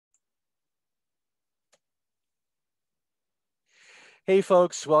Hey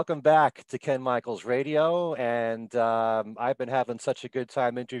folks, welcome back to Ken Michaels Radio. And I've been having such a good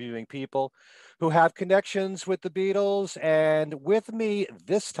time interviewing people who have connections with the Beatles. And with me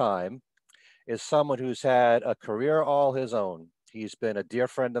this time is someone who's had a career all his own. He's been a dear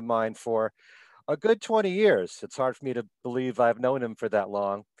friend of mine for a good 20 years. It's hard for me to believe I've known him for that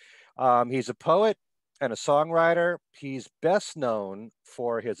long. He's a poet and a songwriter. He's best known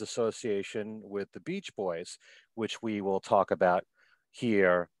for his association with the Beach Boys, which we will talk about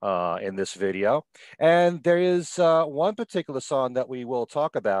here in this video. And there is one particular song that we will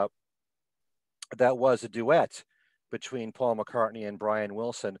talk about that was a duet between Paul McCartney and Brian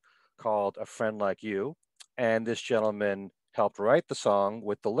Wilson called A Friend Like You. And this gentleman helped write the song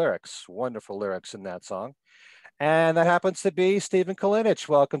with the lyrics, wonderful lyrics in that song. And that happens to be Stephen KALINICH.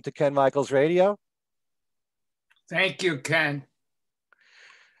 Welcome to Ken Michaels Radio. Thank you, Ken.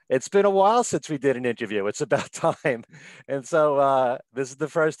 It's been a while since we did an interview. It's about time. And so this is the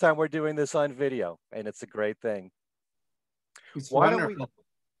first time we're doing this on video, and it's a great thing. It's Why wonderful. don't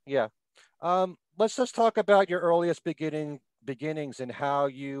we, yeah. Let's just talk about your earliest beginnings and how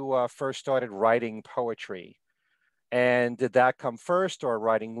you first started writing poetry. And did that come first, or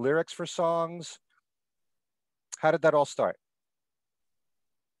writing lyrics for songs? How did that all start?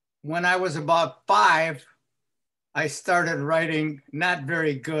 When I was about 5, I started writing not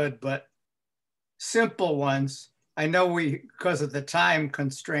very good, but simple ones. I know because of the time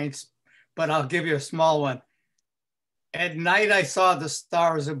constraints, but I'll give you a small one. At night, I saw the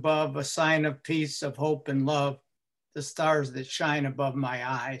stars above, a sign of peace, of hope and love, the stars that shine above my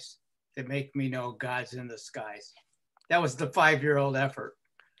eyes, that make me know God's in the skies. That was the 5-year-old effort.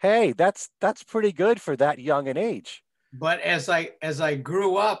 Hey, that's pretty good for that young an age. But as I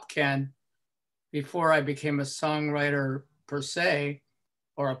grew up, Ken, before I became a songwriter per se,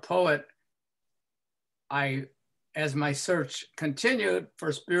 or a poet, as my search continued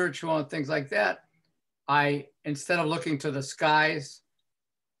for spiritual and things like that, instead of looking to the skies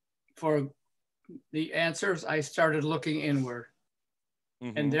for the answers, I started looking inward.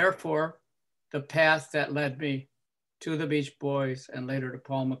 Mm-hmm. And therefore, the path that led me to the Beach Boys and later to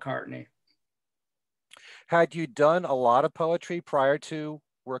Paul McCartney. Had you done a lot of poetry prior to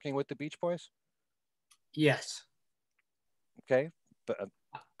working with the Beach Boys? Yes. Okay. But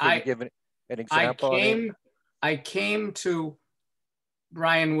can you give an example? I came to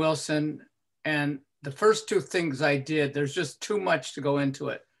Brian Wilson, and the first 2 things I did, there's just too much to go into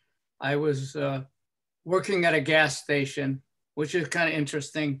it. I was working at a gas station, which is kind of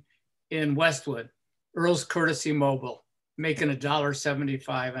interesting, in Westwood, Earl's Courtesy Mobile, making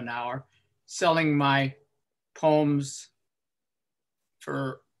 $1.75 an hour, selling my poems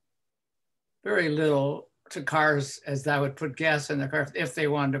for very little to cars, as I would put gas in their car if they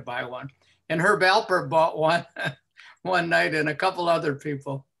wanted to buy one. And Herb Alpert bought one one night, and a couple other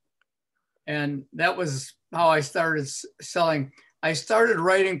people. And that was how I started selling. I started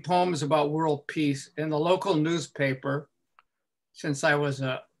writing poems about world peace in the local newspaper, since I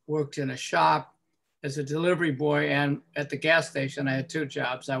worked in a shop as a delivery boy, and at the gas station. I had 2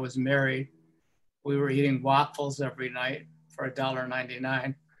 jobs. I was married. We were eating waffles every night for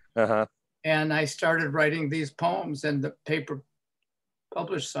 $1.99. Uh-huh. And I started writing these poems, and the paper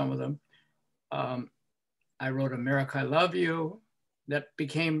published some of them. I wrote America, I Love You, that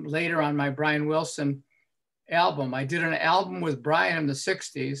became later on my Brian Wilson album. I did an album with Brian in the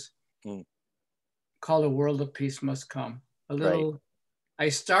 60s called A World of Peace Must Come. Right. I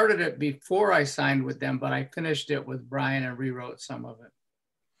started it before I signed with them, but I finished it with Brian and rewrote some of it.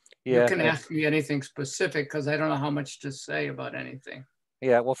 Yeah, you can ask me anything specific, because I don't know how much to say about anything.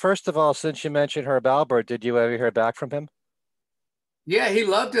 Yeah, well, first of all, since you mentioned Herb Alpert, did you ever hear back from him? Yeah, he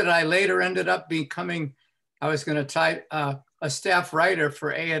loved it. I later ended up becoming, I was going to type a staff writer for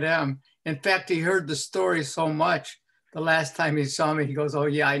A&M. In fact, he heard the story so much. The last time he saw me, he goes, "Oh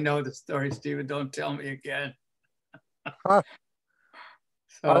yeah, I know the story, Stephen. Don't tell me again." Huh.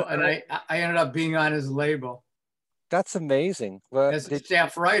 So, and I ended up being on his label. That's amazing. As a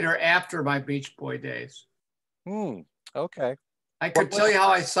staff writer after my Beach Boy days. Okay. I could tell you how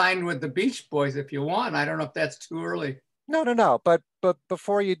I signed with the Beach Boys if you want. I don't know if that's too early. No. But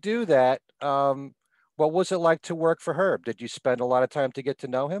before you do that, what was it like to work for Herb? Did you spend a lot of time to get to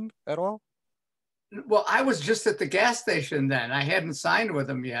know him at all? Well, I was just at the gas station then. I hadn't signed with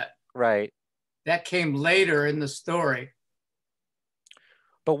him yet. Right. That came later in the story.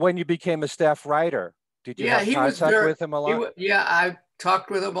 But when you became a staff writer, did you have contact with him a lot? Yeah, I talked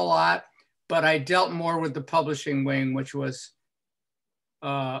with him a lot, but I dealt more with the publishing wing, which was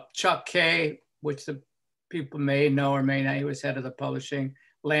Chuck Kay, which the people may know or may not. He was head of the publishing.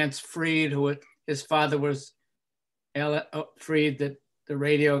 Lance Freed, who his father was Fried, the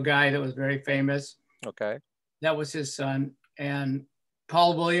radio guy that was very famous. Okay. That was his son. And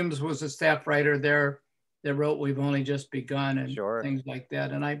Paul Williams was a staff writer there that wrote We've Only Just Begun and Sure. things like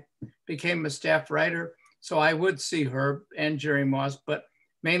that. And I became a staff writer. So I would see Herb and Jerry Moss, but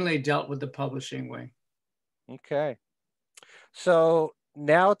mainly dealt with the publishing wing. Okay. So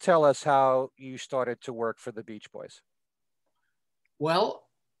now tell us how you started to work for the Beach Boys. Well,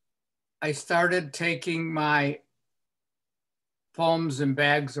 I started taking my poems and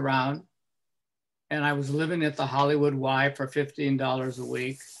bags around, and I was living at the Hollywood Y for $15 a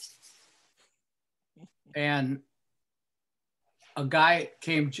week. And a guy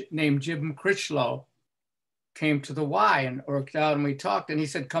named Jim Critchlow came to the Y and worked out, and we talked, and he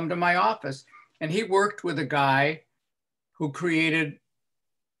said, come to my office. And he worked with a guy who created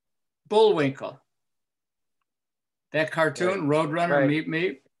Bullwinkle, that cartoon, right. Roadrunner, right. Meep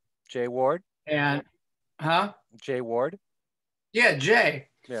Meep. Jay Ward. And, Jay Ward. Yeah, Jay.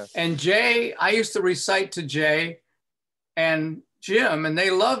 Yeah. And Jay, I used to recite to Jay and Jim, and they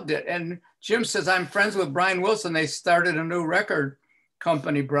loved it. And Jim says, I'm friends with Brian Wilson. They started a new record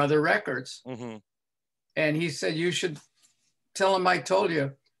company, Brother Records. Mm-hmm. And he said, you should tell him I told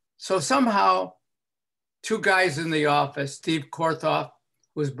you. So somehow, two guys in the office, Steve Korthoff,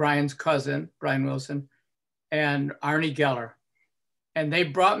 who was Brian's cousin, Brian Wilson, and Arnie Geller. And they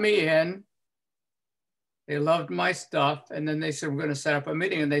brought me in. They loved my stuff. And then they said, we're going to set up a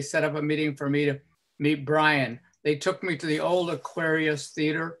meeting. And they set up a meeting for me to meet Brian. They took me to the old Aquarius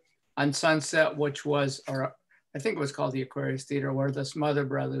Theater on Sunset, which was, or I think it was called the Aquarius Theater, where the Smother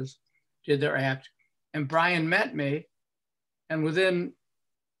Brothers did their act. And Brian met me. And within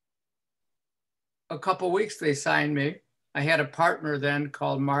a couple of weeks, they signed me. I had a partner then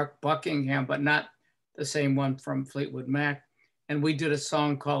called Mark Buckingham, but not the same one from Fleetwood Mac. And we did a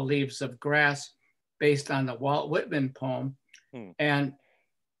song called Leaves of Grass based on the Walt Whitman poem. And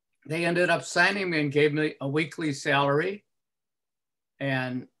they ended up signing me and gave me a weekly salary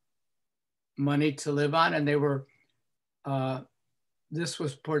and money to live on. And they were, this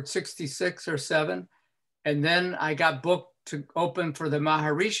was toward 66 or 7. And then I got booked to open for the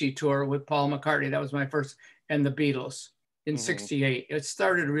Maharishi tour with Paul McCartney. That was my first, and the Beatles in 68. It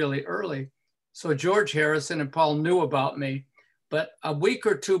started really early. So George Harrison and Paul knew about me, but a week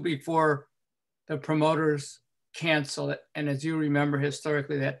or two before the promoters canceled it, and as you remember,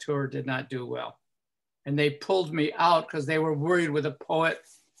 historically, that tour did not do well. And they pulled me out because they were worried with a poet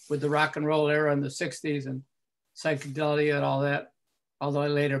with the rock and roll era in the 60s and psychedelia and all that, although I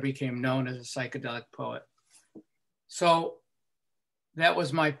later became known as a psychedelic poet. So that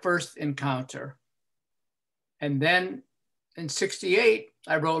was my first encounter. And then in 68,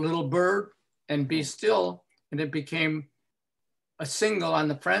 I wrote Little Bird and Be Still, and it became a single on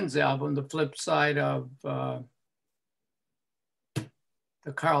the Friends album, the flip side of the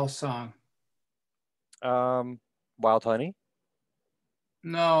Carl song. Wild Honey?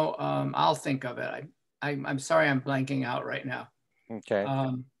 No, I'll think of it. I'm sorry, I'm blanking out right now. Okay.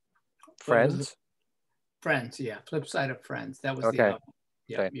 Friends? Friends, yeah. Flip side of Friends. That was the album.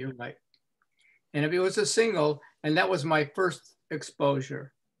 Yeah, okay. You're right. And it was a single, and that was my first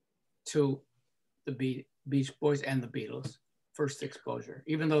exposure to the Beach Boys and the Beatles. First exposure.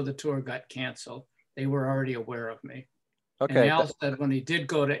 Even though the tour got canceled, they were already aware of me. Okay. And Al said when he did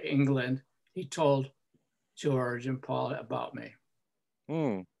go to England, he told George and Paul about me.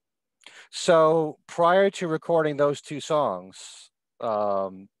 So prior to recording those two songs,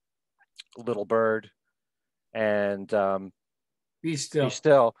 Little Bird and Be Still. Be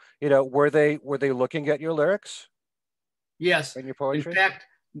Still, you know, were they looking at your lyrics? Yes. In your poetry? In fact,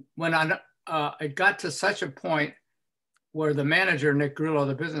 when it got to such a point where the manager, Nick Grillo,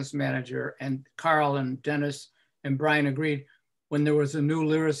 the business manager, and Carl and Dennis and Brian agreed, when there was a new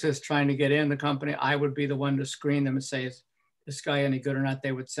lyricist trying to get in the company, I would be the one to screen them and say, is this guy any good or not?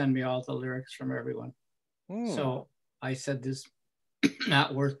 They would send me all the lyrics from everyone. So I said, this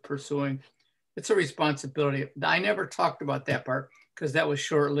not worth pursuing. It's a responsibility. I never talked about that part because that was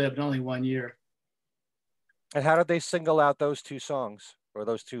short-lived, only 1 year. And how did they single out those two songs or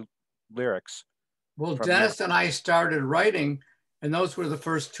those two lyrics? Well, Dennis and I started writing, and those were the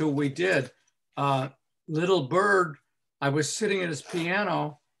first two we did. Little Bird, I was sitting at his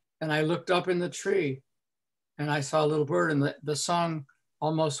piano, and I looked up in the tree, and I saw Little Bird, and the song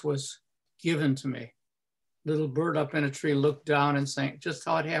almost was given to me. Little bird up in a tree looked down and sang, just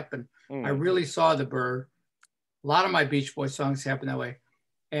how it happened. I really saw the bird. A lot of my Beach Boys songs happen that way.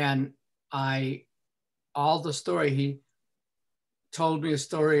 And all the story, he told me a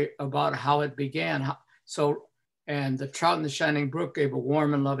story about how it began. And the trout in the shining brook gave a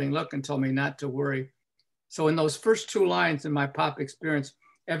warm and loving look and told me not to worry. So in those first two lines in my pop experience,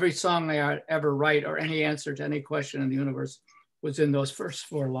 every song I ever write or any answer to any question in the universe was in those first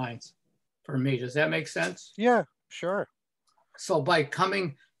four lines for me. Does that make sense? Yeah, sure. So by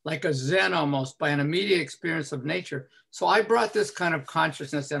coming like a Zen almost, by an immediate experience of nature. So I brought this kind of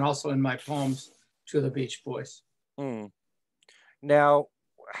consciousness and also in my poems to the Beach Boys. Mm. Now,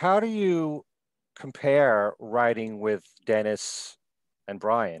 how do you compare writing with Dennis and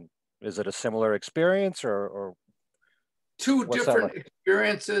Brian? Is it a similar experience or Two what's that different like?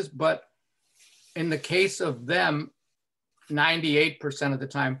 experiences, but in the case of them, 98% of the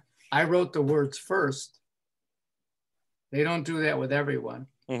time, I wrote the words first. They don't do that with everyone.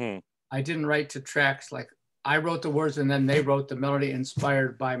 Mm-hmm. I didn't write to tracks like I wrote the words and then they wrote the melody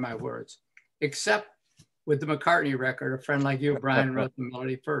inspired by my words, except with the McCartney record, a friend like you, Brian, wrote the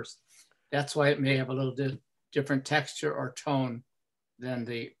melody first. That's why it may have a little different texture or tone than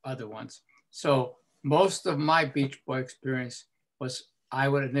the other ones. So most of my Beach Boy experience was I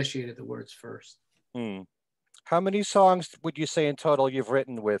would initiate the words first. Mm. How many songs would you say in total you've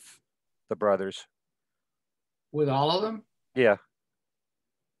written with the brothers? With all of them? Yeah.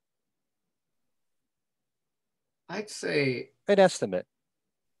 I'd say An estimate.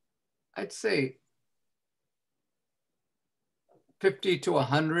 50 to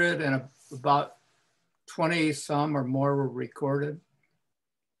 100 and about 20 some or more were recorded.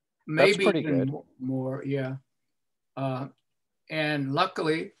 That's Maybe pretty even good. more, yeah. And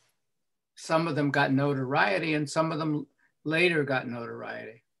luckily, some of them got notoriety and some of them later got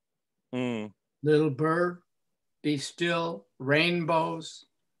notoriety. Mm. Little Bird, Be Still, Rainbows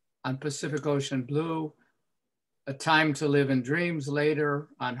on Pacific Ocean Blue, A Time to Live in Dreams later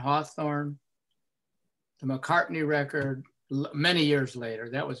on Hawthorne, the McCartney record, many years later.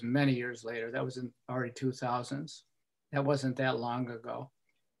 That was many years later. That was in already 2000s. That wasn't that long ago.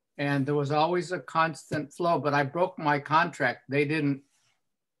 And there was always a constant flow, but I broke my contract. They didn't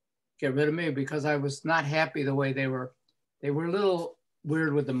get rid of me because I was not happy the way they were. They were a little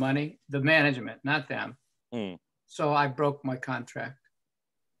weird with the money, the management, not them. Mm. So I broke my contract.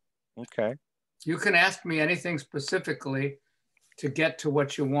 Okay. You can ask me anything specifically to get to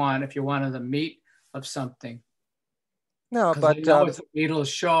what you want if you wanted the meat of something. No, Because I but know it's a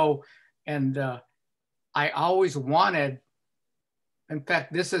Beatles show, and I always wanted, in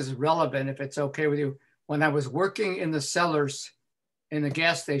fact, this is relevant if it's okay with you. When I was working in the cellars in the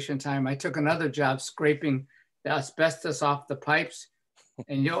gas station time, I took another job scraping the asbestos off the pipes.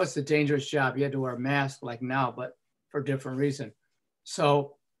 And you know, it's a dangerous job. You had to wear a mask like now, but for a different reason.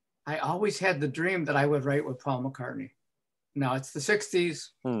 So I always had the dream that I would write with Paul McCartney. Now it's the 60s.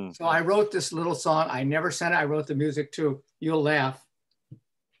 So I wrote this little song. I never sent it. I wrote the music too. You'll laugh.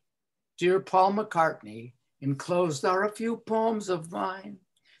 Dear Paul McCartney, enclosed are a few poems of mine.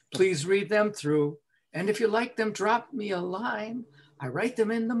 Please read them through. And if you like them, drop me a line. I write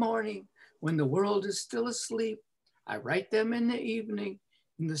them in the morning when the world is still asleep. I write them in the evening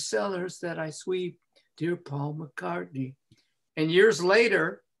in the cellars that I sweep. Dear Paul McCartney. And years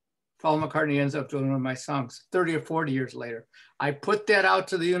later, Paul McCartney ends up doing one of my songs, 30 or 40 years later. I put that out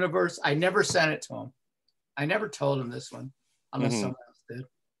to the universe. I never sent it to him. I never told him this one, unless someone else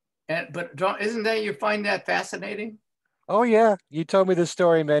did. But isn't that, you find that fascinating? oh yeah, you told me this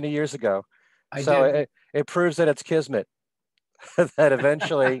story many years ago. I So did. it proves that it's kismet, that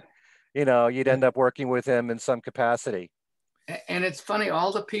eventually, you'd end up working with him in some capacity. And it's funny,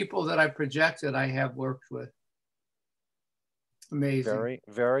 all the people that I projected, I have worked with. Amazing. Very,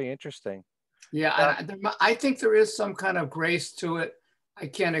 very interesting. Yeah, and I think there is some kind of grace to it. I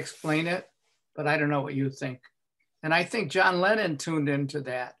can't explain it, but I don't know what you think. And I think John Lennon tuned into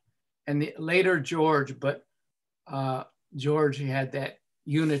that, and later George, but George had that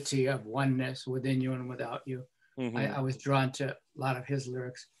unity of oneness within you and without you. Mm-hmm. I was drawn to a lot of his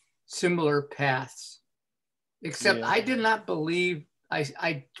lyrics, similar paths, except I did not believe,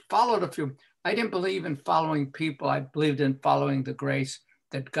 I followed a few. I didn't believe in following people. I believed in following the grace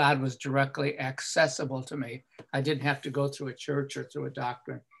that God was directly accessible to me. I didn't have to go through a church or through a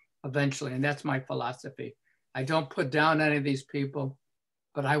doctrine eventually. And that's my philosophy. I don't put down any of these people,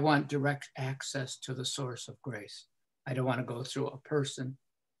 but I want direct access to the source of grace. I don't want to go through a person.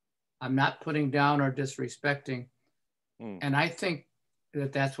 I'm not putting down or disrespecting. And I think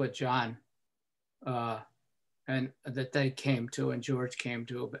that that's what John and that they came to and George came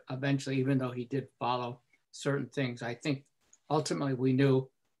to eventually, even though he did follow certain things. I think ultimately we knew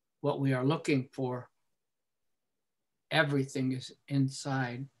what we are looking for. Everything is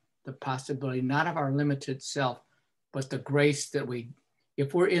inside the possibility, not of our limited self, but the grace that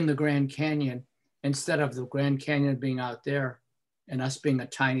if we're in the Grand Canyon, instead of the Grand Canyon being out there and us being a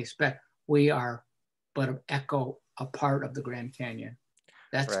tiny speck, we are but echo a part of the Grand Canyon.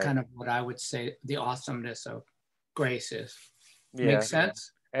 That's Right. kind of what I would say the awesomeness of Grace is. Yeah. Make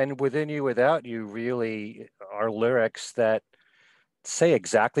sense? And Within You, Without You really are lyrics that say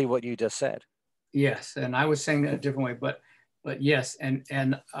exactly what you just said. Yes, and I was saying it a different way, but yes, and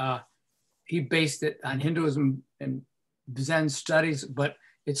he based it on Hinduism and Zen studies, but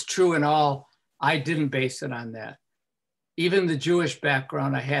it's true in all. I didn't base it on that. Even the Jewish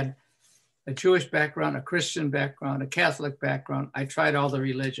background, I had a Jewish background, a Christian background, a Catholic background. I tried all the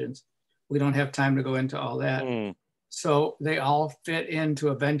religions. We don't have time to go into all that. Mm. So they all fit into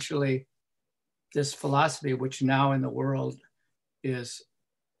eventually this philosophy, which now in the world is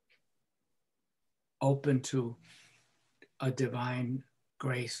open to a divine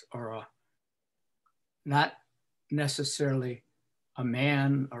grace, or a not necessarily a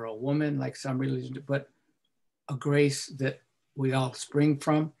man or a woman like some religions, but a grace that we all spring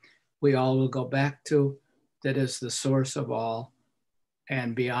from, we all will go back to, that is the source of all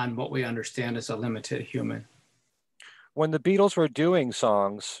and beyond what we understand as a limited human. When the Beatles were doing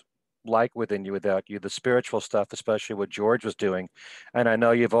songs like Within You, Without You, the spiritual stuff, especially what George was doing, and I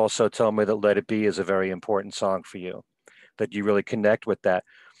know you've also told me that Let It Be is a very important song for you, that you really connect with that.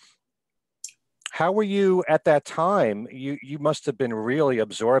 How were you at that time? You must have been really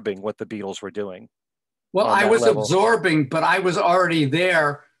absorbing what the Beatles were doing. Well, On I that was level. absorbing, but I was already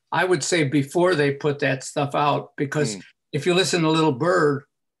there, I would say, before they put that stuff out, because if you listen to Little Bird,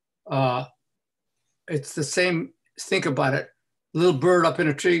 it's the same. Think about it. Little bird up in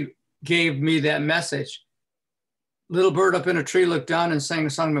a tree gave me that message. Little bird up in a tree looked down and sang a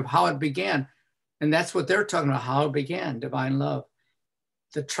song of how it began. And that's what they're talking about, how it began, divine love.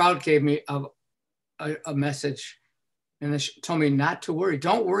 The trout gave me a message, and it told me not to worry.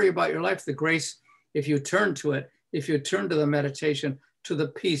 Don't worry about your life. The grace, if you turn to it, if you turn to the meditation, to the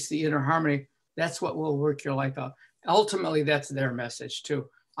peace, the inner harmony, that's what will work your life out. Ultimately, that's their message too.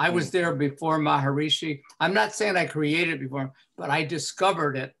 I was there before Maharishi. I'm not saying I created it before, but I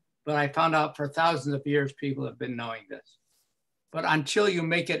discovered it. But I found out for thousands of years, people have been knowing this. But until you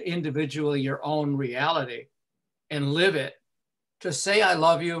make it individually your own reality and live it, to say I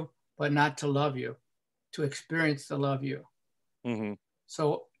love you, but not to love you, to experience the love you. Mm-hmm.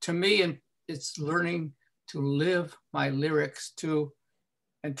 So to me, it's learning to live my lyrics too,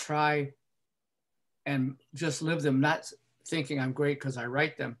 and try and just live them, not thinking I'm great because I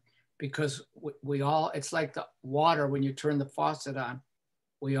write them, because we all, it's like the water when you turn the faucet on,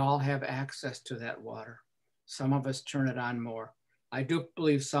 we all have access to that water. Some of us turn it on more. I do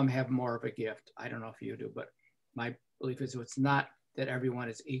believe some have more of a gift. I don't know if you do, but my belief is it's not that everyone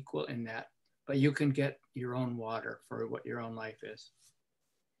is equal in that, but you can get your own water for what your own life is.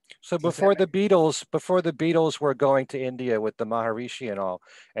 So before the Beatles were going to India with the Maharishi and all,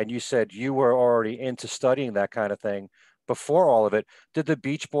 and you said you were already into studying that kind of thing before all of it, did the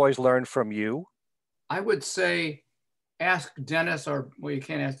Beach Boys learn from you? I would say ask Dennis, or well, you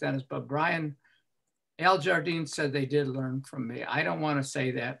can't ask Dennis, but Brian, Al Jardine said they did learn from me. I don't want to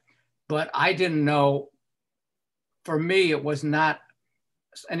say that, but I didn't know. For me, it was not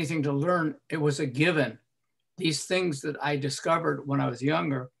anything to learn. It was a given. These things that I discovered when I was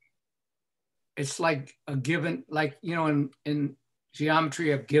younger, it's like a given, like, you know, in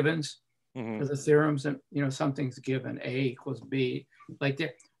geometry of givens for the theorems, and, you know, something's given, A equals B, like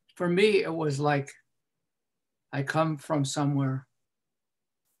that. For me, it was like, I come from somewhere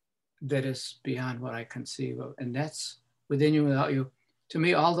that is beyond what I conceive of. And that's Within You, Without You. To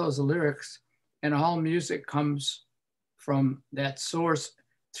me, all those lyrics and all music comes from that source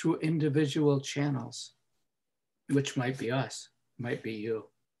through individual channels, which might be us, might be you.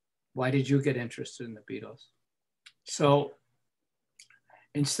 Why did you get interested in the Beatles? So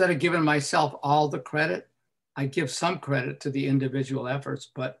instead of giving myself all the credit, I give some credit to the individual efforts,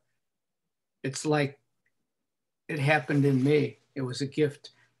 but it's like it happened in me. It was a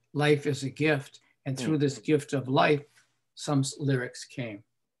gift. Life is a gift. And through this gift of life, some lyrics came.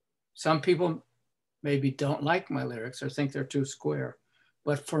 Some people maybe don't like my lyrics or think they're too square.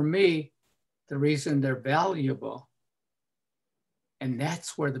 But for me, the reason they're valuable, and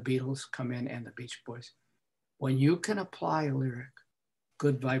that's where the Beatles come in and the Beach Boys. When you can apply a lyric,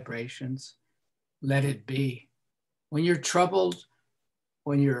 good vibrations, let it be. When you're troubled,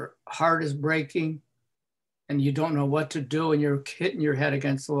 when your heart is breaking and you don't know what to do and you're hitting your head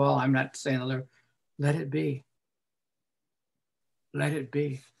against the wall, I'm not saying a lyric, let it be. Let it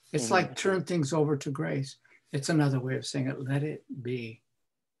be. It's like turn things over to grace. It's another way of saying it, let it be.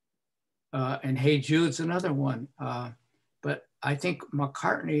 And Hey Jude's another one. But I think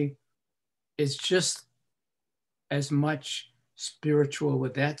McCartney is just as much spiritual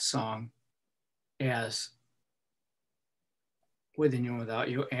with that song as Within You and Without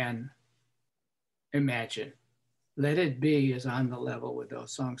You and Imagine. Let It Be is on the level with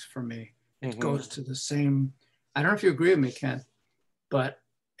those songs for me. It goes to the same, I don't know if you agree with me, Ken, but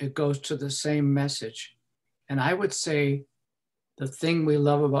it goes to the same message. And I would say the thing we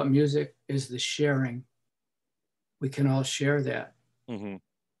love about music is the sharing. We can all share that.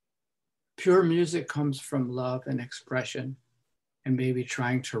 Pure music comes from love and expression and maybe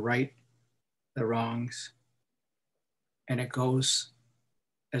trying to right the wrongs. And it goes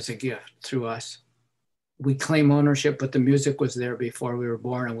as a gift through us. We claim ownership, but the music was there before we were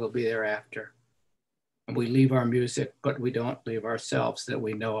born and will be there after. And we leave our music, but we don't leave ourselves that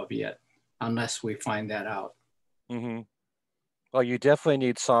we know of yet, unless we find that out. Well, you definitely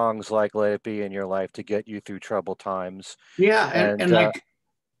need songs like Let It Be in your life to get you through troubled times. Yeah, and like,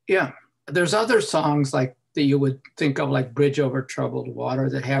 yeah, there's other songs like that you would think of, like Bridge Over Troubled Water,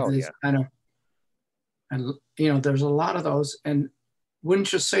 that have this kind of, and you know, there's a lot of those. And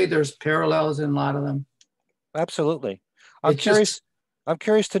wouldn't you say there's parallels in a lot of them? Absolutely. I'm curious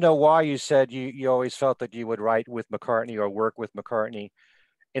to know why you said you always felt that you would write with McCartney or work with McCartney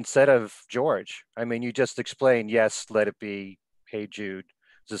instead of George. I mean, you just explained, yes, Let It Be, Hey Jude,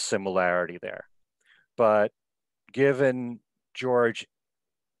 there's a similarity there. But given George,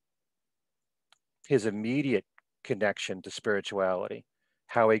 his immediate connection to spirituality,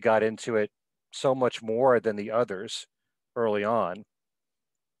 how he got into it so much more than the others early on,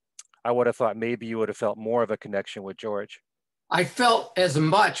 I would have thought maybe you would have felt more of a connection with George. I felt as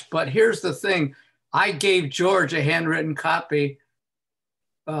much, but here's the thing. I gave George a handwritten copy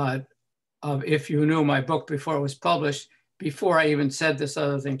of If You Knew, my book, before it was published, before I even said this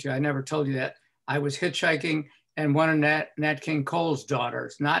other thing to you. I never told you that. I was hitchhiking, and one of Nat King Cole's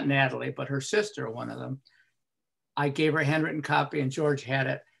daughters, not Natalie, but her sister, one of them, I gave her a handwritten copy and George had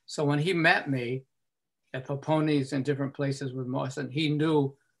it. So when he met me at Paponi's and different places with Mawson, he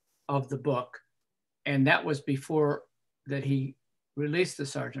knew of the book. And that was before that he released the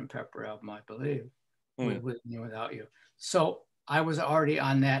Sgt. Pepper album, I believe, With You and Without You. So I was already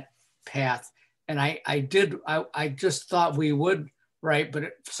on that path. And I just thought we would write,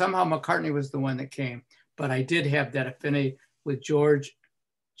 but somehow McCartney was the one that came. But I did have that affinity with George,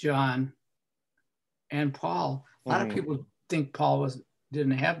 John, and Paul. A lot of people think Paul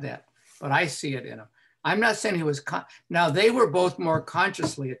didn't have that, but I see it in him. I'm not saying he was, now they were both more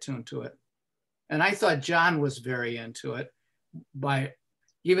consciously attuned to it. And I thought John was very into it. By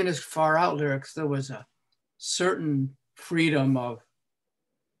even his Far Out lyrics, there was a certain freedom of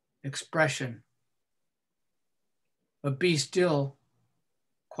expression, a be still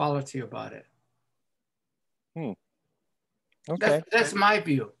quality about it. Okay. That's my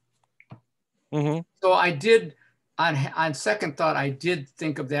view. So I did, on second thought, I did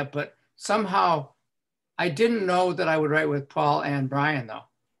think of that, but somehow I didn't know that I would write with Paul and Brian, though.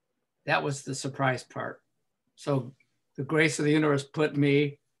 That was the surprise part. So the grace of the universe put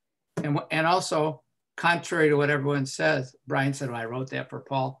me, and also, contrary to what everyone says, Brian said, well, I wrote that for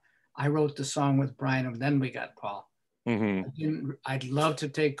Paul. I wrote the song with Brian, and then we got Paul. I'd love to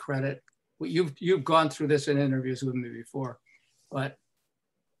take credit. You've gone through this in interviews with me before, but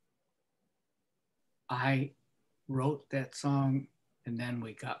I wrote that song, and then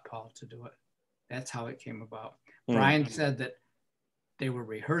we got Paul to do it. That's how it came about. Brian said that they were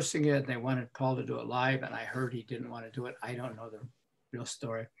rehearsing it and they wanted Paul to do it live, and I heard he didn't want to do it. I don't know the real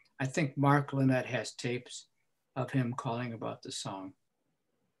story. I think Mark Lynette has tapes of him calling about the song.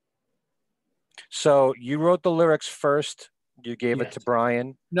 So you wrote the lyrics first, you gave it to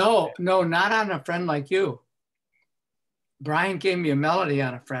Brian? No, not on A Friend Like You. Brian gave me a melody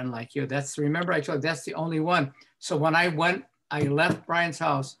on A Friend Like You. Remember I told you, that's the only one. So when I left Brian's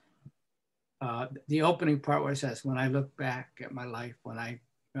house, the opening part where it says, when I look back at my life,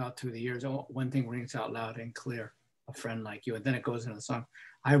 through the years, one thing rings out loud and clear, A Friend Like You. And then it goes into the song.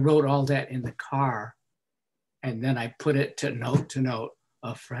 I wrote all that in the car, and then I put it to note,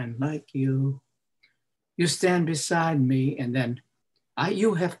 a friend like you. You stand beside me, and then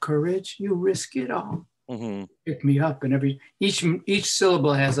you have courage, you risk it all. Pick me up, and each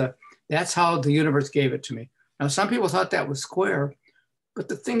syllable has that's how the universe gave it to me. Now, some people thought that was square, but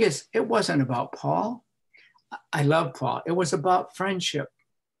the thing is, it wasn't about Paul. I love Paul. It was about friendship.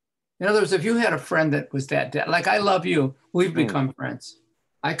 In other words, if you had a friend that was like I love you, we've become friends.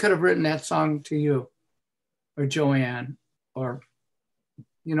 I could have written that song to you or Joanne, or,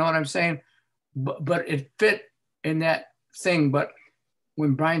 you know what I'm saying? But it fit in that thing. But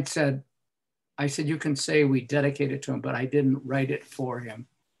when Brian said, I said, you can say we dedicate it to him, but I didn't write it for him.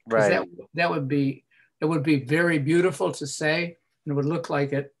 Right. It would be very beautiful to say, and it would look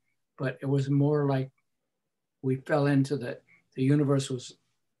like it, but it was more like we fell into the universe was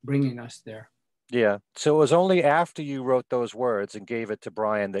bringing us there. Yeah. So it was only after you wrote those words and gave it to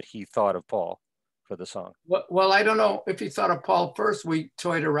Brian that he thought of Paul for the song. Well, I don't know if he thought of Paul first. We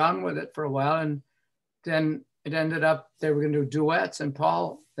toyed around with it for a while, and then it ended up they were going to do duets, and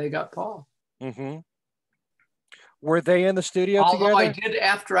they got Paul. Mm-hmm. Were they in the studio Although together?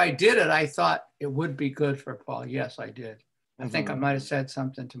 after I did it, I thought it would be good for Paul. Yes, I did. I think I might have said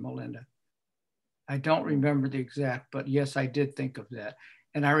something to Melinda. I don't remember the exact, but yes, I did think of that.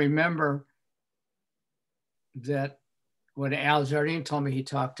 And I remember that when Al Jardine told me he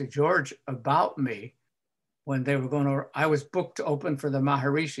talked to George about me when they were going to, I was booked to open for the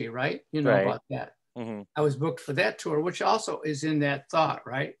Maharishi, right? You know about that. Mm-hmm. I was booked for that tour, which also is in that thought,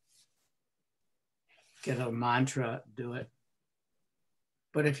 right? Get a mantra, do it.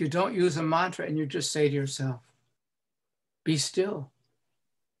 But if you don't use a mantra and you just say to yourself, be still,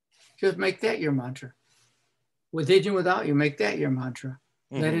 just make that your mantra. With you, without you, make that your mantra.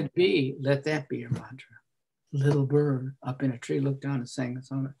 Mm-hmm. Let it be, let that be your mantra. Little bird up in a tree looked down and sang a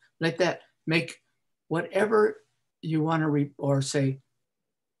song. Let that make whatever you want to or say,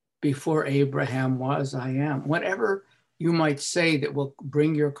 before Abraham was, I am. Whatever you might say that will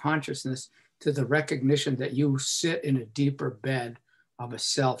bring your consciousness to the recognition that you sit in a deeper bed of a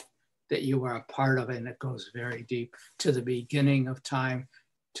self that you are a part of, and it goes very deep to the beginning of time,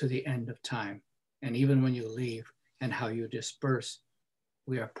 to the end of time. And even when you leave and how you disperse,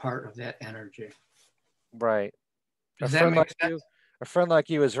 we are part of that energy. Right. Does that make sense? A friend like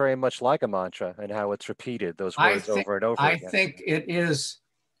you is very much like a mantra and how it's repeated, those words over and over again. I think it is,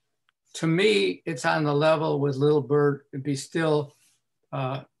 to me, it's on the level with Little Bird, Be Still.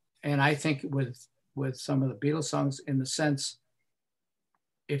 And I think with some of the Beatles songs, in the sense,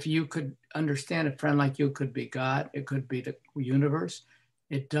 if you could understand a friend like you could be God, it could be the universe.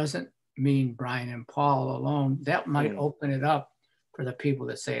 It doesn't mean Brian and Paul alone. That might open it up for the people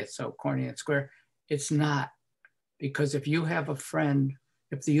that say it's so corny and square. It's not, because if you have a friend,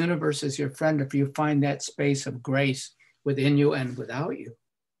 if the universe is your friend, if you find that space of grace within you and without you,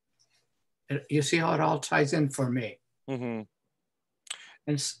 you see how it all ties in for me. Mm-hmm.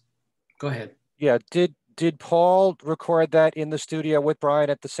 And go ahead. Yeah. Did Paul record that in the studio with Brian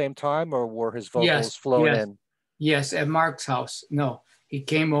at the same time, or were his vocals flown in? Yes, at Mark's house. No, he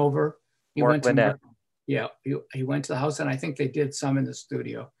came over. He went to Mark. Yeah, he went to the house, and I think they did some in the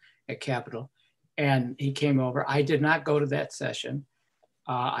studio at Capitol. And he came over. I did not go to that session.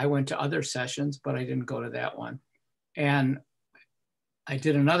 I went to other sessions, but I didn't go to that one. And I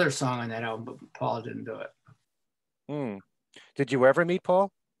did another song on that album, but Paul didn't do it. Did you ever meet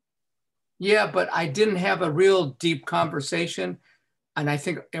Paul? Yeah, but I didn't have a real deep conversation. And I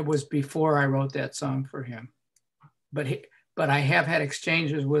think it was before I wrote that song for him. But I have had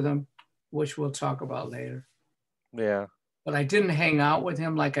exchanges with him, which we'll talk about later. Yeah. But I didn't hang out with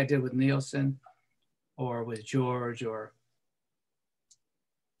him like I did with Nilsson or with George, or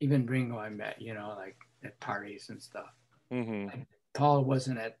even Ringo I met, like at parties and stuff. Mm-hmm. Paul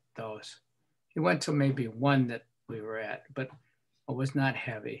wasn't at those. He went to maybe one that we were at, but it was not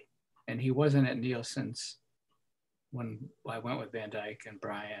heavy. And he wasn't at Nilsson's when I went with Van Dyke and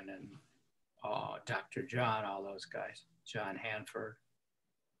Brian and Dr. John, all those guys, John Hanford.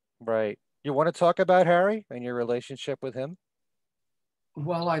 Right. You want to talk about Harry and your relationship with him?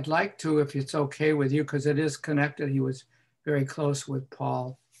 Well, I'd like to, if it's okay with you, because it is connected. He was very close with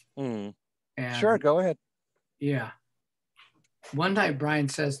Paul. And sure, go ahead. Yeah. One night, Brian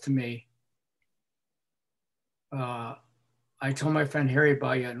says to me, I told my friend Harry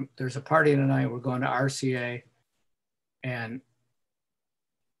about you, and there's a party tonight. We're going to RCA, and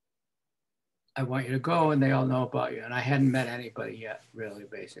I want you to go, and they all know about you. And I hadn't met anybody yet, really,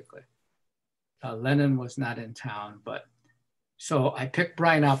 basically. Lennon was not in town, but so I picked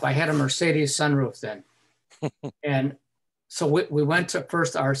Brian up. I had a Mercedes sunroof then. And so we went to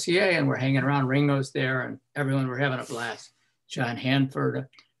first RCA, and we're hanging around. Ringo's there, and everyone were having a blast. John Hanford,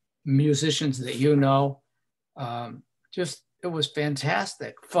 musicians that you know. Just, it was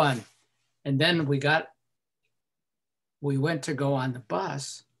fantastic, fun. And then we went to go on the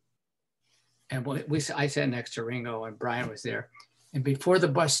bus, and I sat next to Ringo, and Brian was there. And before the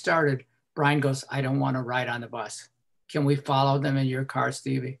bus started, Brian goes, I don't want to ride on the bus. Can we follow them in your car,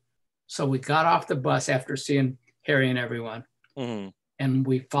 Stevie? So we got off the bus after seeing Harry and everyone. Mm-hmm. And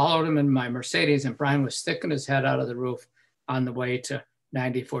we followed him in my Mercedes, and Brian was sticking his head out of the roof on the way to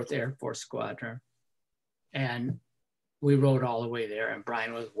 94th Air Force Squadron. And we rode all the way there, and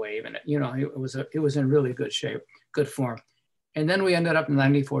Brian was waving it. It was in really good shape, good form. And then we ended up in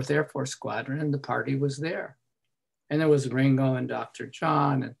 94th Air Force Squadron, and the party was there. And there was Ringo and Dr.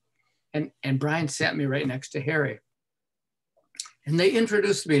 John, and And Brian sat me right next to Harry. And they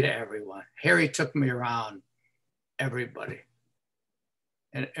introduced me to everyone. Harry took me around everybody.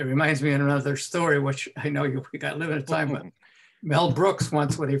 And it reminds me of another story, which I know we got limited time, but Mel Brooks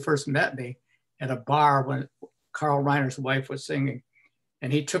once, when he first met me at a bar when Carl Reiner's wife was singing,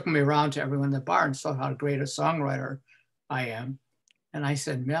 and he took me around to everyone in the bar and saw how great a songwriter I am. And I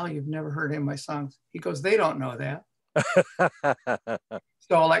said, Mel, you've never heard any of my songs. He goes, they don't know that.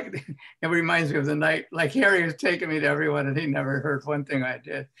 So like, it reminds me of the night, like Harry was taking me to everyone and he never heard one thing I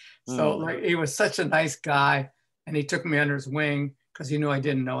did. So like, he was such a nice guy and he took me under his wing because he knew I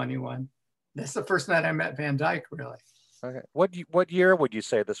didn't know anyone. That's the first night I met Van Dyke, really. Okay. What year would you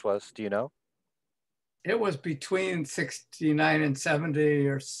say this was? Do you know? It was between 69 and 70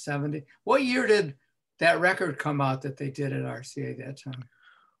 or 70. What year did that record come out that they did at RCA that time?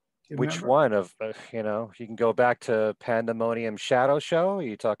 Which one of, you can go back to Pandemonium Shadow Show. Are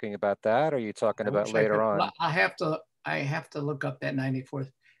you talking about that? Or are you talking about later on? I have to look up that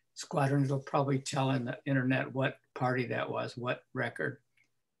 94th Squadron. It'll probably tell on the internet what party that was, what record.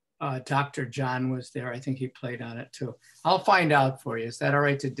 Dr. John was there. I think he played on it too. I'll find out for you. Is that all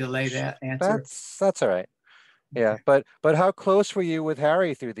right to delay that answer? That's all right. Yeah, okay. But how close were you with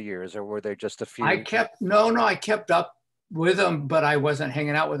Harry through the years, or were there just a few? I kept up with him, but I wasn't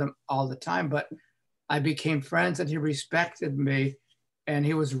hanging out with him all the time. But I became friends, and he respected me, and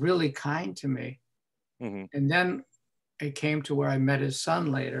he was really kind to me. Mm-hmm. And then it came to where I met his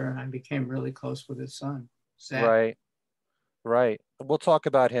son later, and I became really close with his son. Zach. Right. We'll talk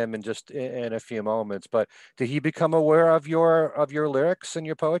about him in a few moments. But did he become aware of your lyrics and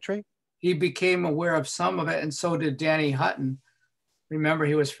your poetry? He became aware of some of it, and so did Danny Hutton. Remember,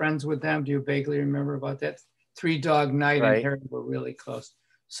 he was friends with them. Do you vaguely remember about that? Three Dog Night and Harry were really close.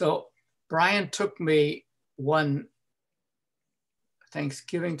 So Brian took me one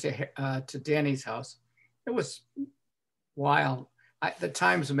Thanksgiving to Danny's house. It was wild. The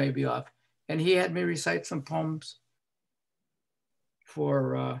times may be off. And he had me recite some poems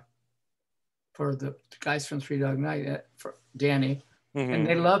for the guys from Three Dog Night, for Danny, and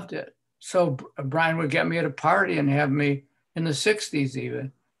they loved it. So Brian would get me at a party and have me in the 60s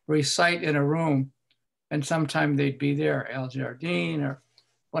even recite in a room. And sometime they'd be there, Al Jardine or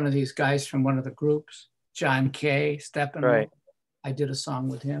one of these guys from one of the groups, John Kay, Steppenwolf. Right. I did a song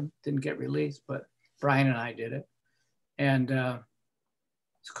with him, didn't get released, but Brian and I did it. And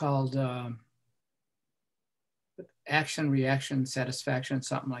it's called Action, Reaction, Satisfaction,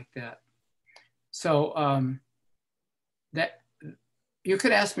 something like that. So that you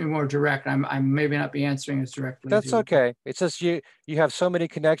could ask me more direct. I'm maybe not be answering as directly. That's okay. It's just you have so many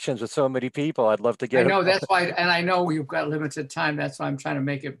connections with so many people. I'd love to get. I know that's why, and I know you've got limited time. That's why I'm trying to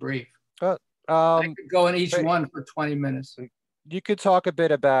make it brief. I could go in each one for 20 minutes. You could talk a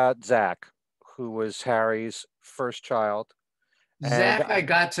bit about Zach, who was Harry's first child. Zach, I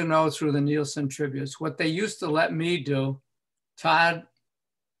got to know through the Nilsson tributes. What they used to let me do, Todd,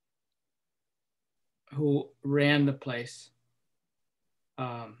 who ran the place,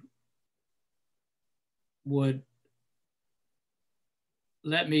 would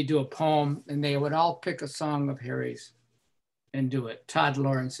let me do a poem, and they would all pick a song of Harry's and do it. Todd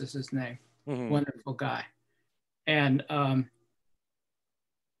Lawrence is his name. Mm-hmm. Wonderful guy. And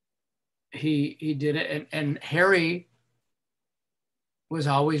he did it, and Harry was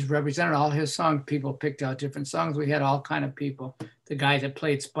always represented. All his songs, people picked out different songs. We had all kind of people. The guy that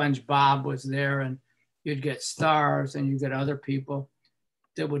played SpongeBob was there, and you'd get stars, and you get other people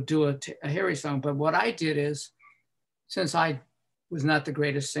that would do a Harry song. But what I did is, since I was not the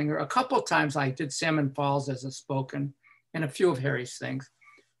greatest singer, a couple of times I did Salmon Falls as a spoken and a few of Harry's things.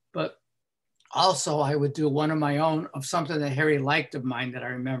 But also I would do one of my own of something that Harry liked of mine that I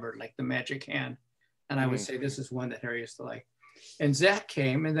remembered, like The Magic Hand. And I would say, this is one that Harry used to like. And Zach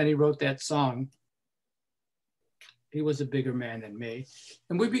came, and then he wrote that song. He was a bigger man than me.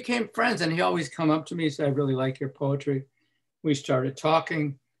 And we became friends, and he always come up to me and said, I really like your poetry. We started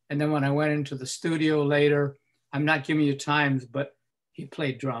talking. And then when I went into the studio later, I'm not giving you times, but he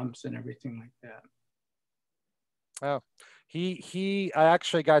played drums and everything like that. Oh, I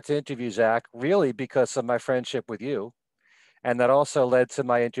actually got to interview Zach really because of my friendship with you. And that also led to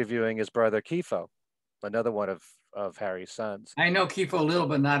my interviewing his brother, Kifo, another one of Harry's sons. I know Kifo a little,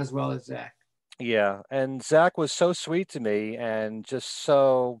 but not as well as Zach. Yeah, and Zach was so sweet to me and just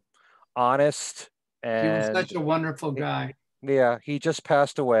so honest. And he was such a wonderful guy. Yeah, he just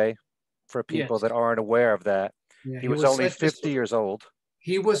passed away, for people that aren't aware of that. Yeah, he was only 50 years old.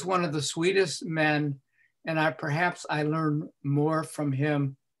 He was one of the sweetest men, and perhaps I learned more from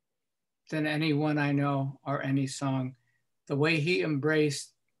him than anyone I know or any song. The way he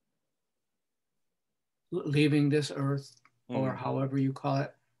embraced leaving this earth, or Mm. however you call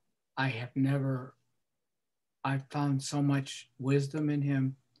it, I found so much wisdom in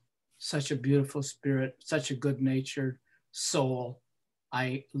him, such a beautiful spirit, such a good natured soul.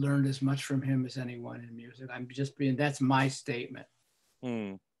 I learned as much from him as anyone in music. That's my statement.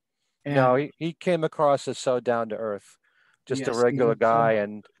 Mm. No, And he came across as so down to earth, just a yes, regular guy.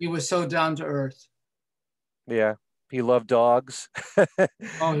 And he was so down to earth. yeah, he loved dogs.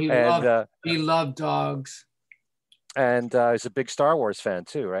 Oh, and he loved dogs. he's a big Star Wars fan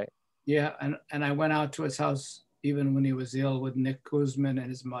too, right? Yeah, and I went out to his house even when he was ill with Nick Kuzman and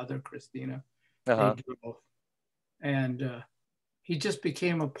his mother Christina. They Uh-huh. drove, and he just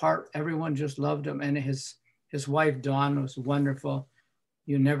became a part. Everyone just loved him, and his wife Dawn was wonderful.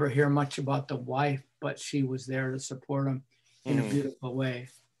 You never hear much about the wife, but she was there to support him in a Mm. beautiful way.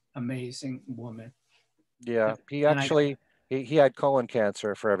 Amazing woman. Yeah, he And I, actually he had colon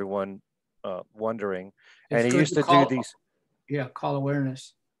cancer for everyone wondering, and it's he good used to to do call, these. yeah, call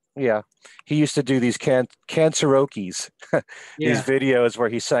awareness. Yeah, he used to do these cancerokies, these Yeah, videos where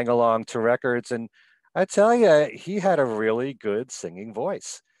he sang along to records, and I tell you, he had a really good singing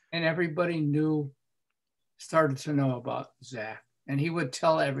voice. and everybody started to know about Zach, and he would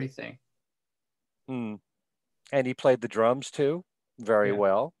tell everything. Mm. And he played the drums too very Yeah,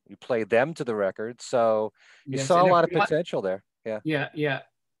 well. He played them to the record, so you yes, saw a and if lot of you want, potential there. Yeah. yeah, yeah.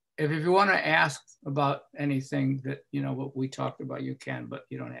 If you want to ask about anything that what we talked about, you can, but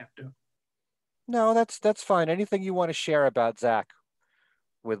you don't have to. No, that's fine. Anything you want to share about Zach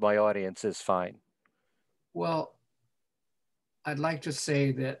with my audience is fine. Well, I'd like to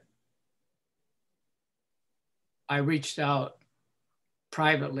say that I reached out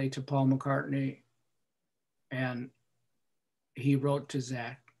privately to Paul McCartney, and he wrote to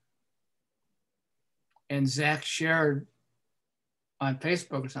Zach. And Zach shared on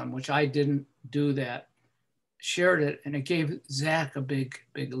Facebook or something, which I didn't do that, shared it, and it gave Zach a big,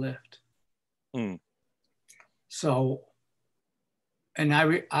 big lift. Mm. So, and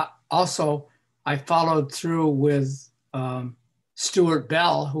I followed through with Stuart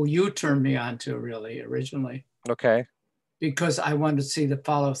Bell, who you turned me on to really originally, Okay. because I wanted to see the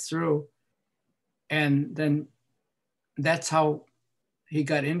follow through. And then that's how he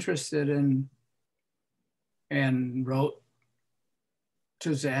got interested in and wrote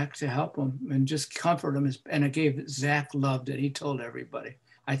to Zach to help him and just comfort him. And it gave Zach loved it. He told everybody.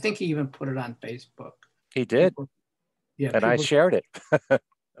 I think he even put it on Facebook. He did, People, yeah, and I people. shared it.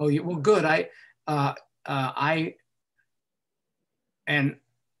 Oh, yeah, well, good. Uh, I, and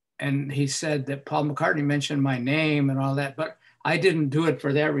he said that Paul McCartney mentioned my name and all that, but I didn't do it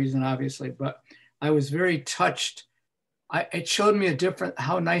for that reason, obviously. But I was very touched. It showed me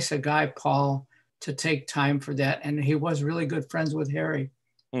how nice a guy Paul to take time for that, and he was really good friends with Harry.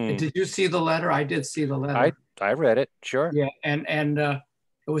 Mm. Did you see the letter? I did see the I letter. I read it, sure. Yeah, and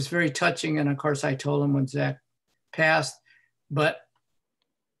it was very touching. And of course, I told him when Zach passed. But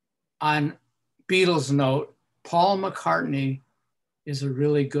on Beatles note, Paul McCartney is a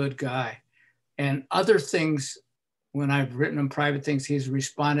really good guy. And other things, when I've written him private things, he's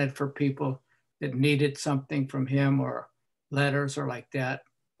responded for people that needed something from him or letters or like that.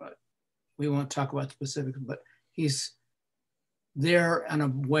 But we won't talk about specifics, but he's there in a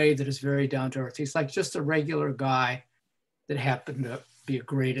way that is very down to earth. He's like just a regular guy that happened to be a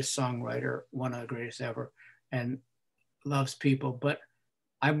greatest songwriter, one of the greatest ever, and loves people. But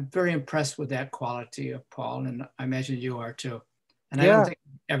I'm very impressed with that quality of Paul, and I imagine you are too. And I don't Yeah. think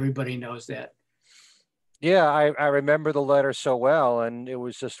everybody knows that. Yeah, I remember the letter so well, and it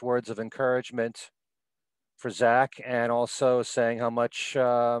was just words of encouragement for Zach, and also saying how much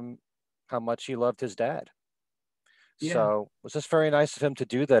he loved his dad. Yeah. So it was just very nice of him to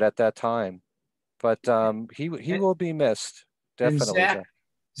do that at that time. But he And, will be missed, and definitely, Zach.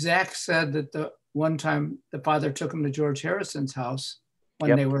 Zach said that the one time the father took him to George Harrison's house when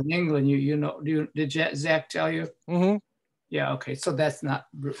Yep. they were in England. Did Zach tell you? Mm-hmm. Yeah. Okay. So that's not,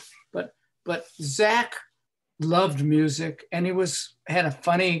 but Zach loved music, and had a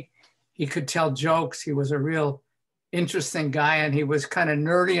funny. He could tell jokes. He was a real interesting guy, and he was kind of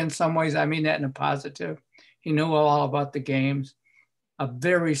nerdy in some ways. I mean that in a positive. He knew all about the games. A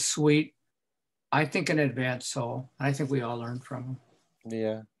very sweet, I think, an advanced soul. I think we all learned from him.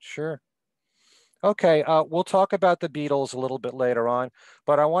 Yeah, sure. Okay, we'll talk about the Beatles a little bit later on,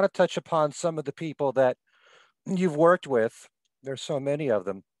 but I want to touch upon some of the people that you've worked with. There's so many of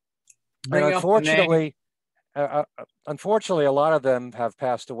them, and Bring up the name. unfortunately, a lot of them have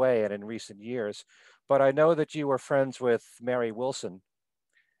passed away and in recent years. But I know that you were friends with Mary Wilson,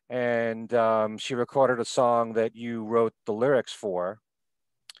 and she recorded a song that you wrote the lyrics for,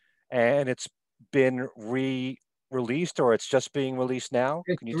 and it's been re-released, or it's just being released now?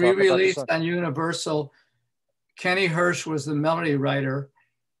 It's Can you talk about the re-released song? on Universal. Kenny Hirsch was the melody writer,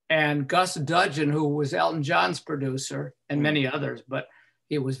 and Gus Dudgeon, who was Elton John's producer, and many others, but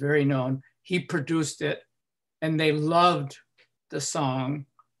he was very known, he produced it, and they loved the song.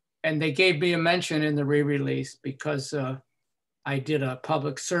 And they gave me a mention in the re-release because I did a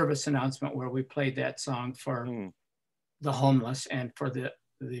public service announcement where we played that song for the homeless and for the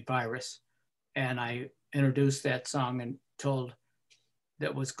virus. And I introduced that song and told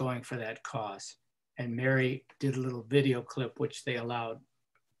that was going for that cause. And Mary did a little video clip, which they allowed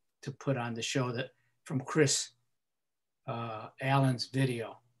to put on the show, that from Chris Allen's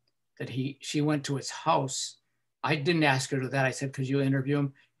video, that she went to his house. I didn't ask her to that. I said, could you interview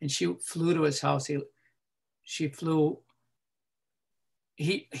him? And she flew to his house. He flew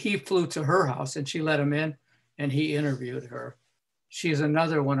to her house, and she let him in, and he interviewed her. She's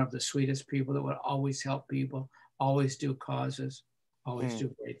another one of the sweetest people that would always help people, always do causes, always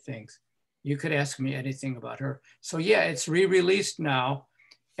do great things. You could ask me anything about her. So yeah, it's re-released now,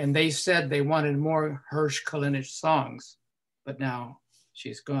 and they said they wanted more Hirsch KALINICH songs, but now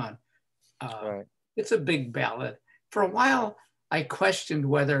she's gone. Right. It's a big ballad. For a while, I questioned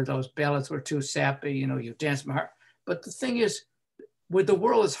whether those ballads were too sappy, you dance my heart. But the thing is, with the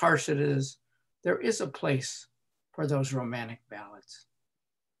world as harsh as it is, there is a place for those romantic ballads.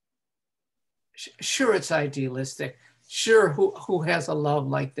 Sure, it's idealistic. Sure, who has a love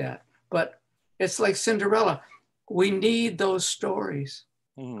like that? But it's like Cinderella. We need those stories,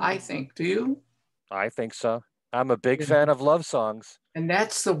 I think. Do you? I think so. I'm a big fan of love songs. And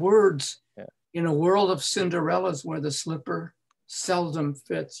that's the words. In a world of Cinderellas where the slipper seldom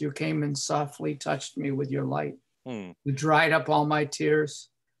fits, you came in softly, touched me with your light. You dried up all my tears,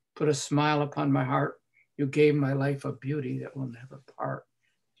 put a smile upon my heart. You gave my life a beauty that will never part.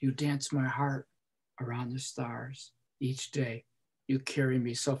 You dance my heart around the stars each day. You carry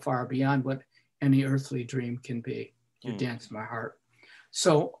me so far beyond what any earthly dream can be. You dance my heart.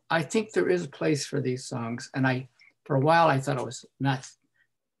 So I think there is a place for these songs. And for a while, I thought it was not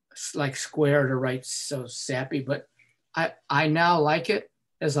like square to write so sappy, but I now like it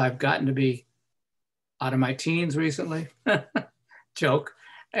as I've gotten to be out of my teens recently. Joke.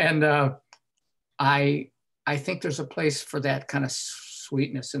 And I think there's a place for that kind of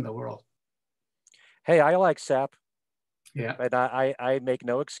sweetness in the world. Hey, I like sap. Yeah. And I make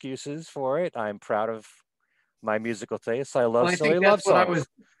no excuses for it. I'm proud of my musical taste. I love silly love songs.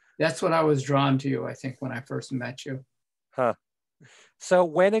 That's what I was drawn to you, I think, when I first met you. Huh. So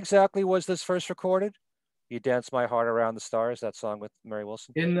when exactly was this first recorded? You Dance My Heart Around the Stars, that song with Mary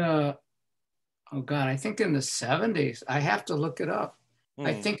Wilson? I think in the 70s. I have to look it up.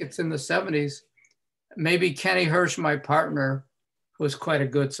 I think it's in the 70s. Maybe Kenny Hirsch, my partner, who was quite a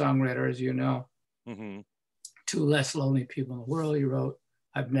good songwriter, as you know. Two Less Lonely People in the World, he wrote.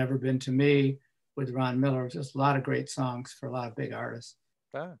 I've Never Been to Me with Ron Miller. Just a lot of great songs for a lot of big artists.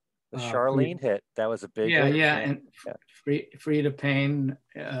 The Charlene hit, that was a big hit. Yeah, and Frida Payne.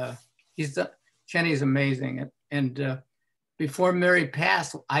 Kenny's amazing. And before Mary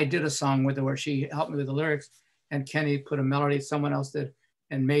passed, I did a song with her where she helped me with the lyrics, and Kenny put a melody someone else did,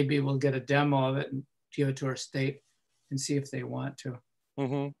 and maybe we'll get a demo of it and give it to our state and see if they want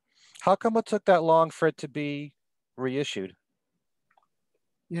to. How come it took that long for it to be reissued?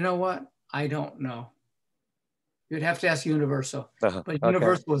 You know what? I don't know. You'd have to ask Universal. But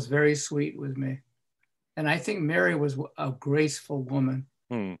Universal was very sweet with me. And I think Mary was a graceful woman.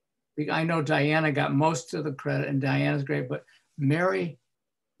 I know Diana got most of the credit, and Diana's great, but Mary,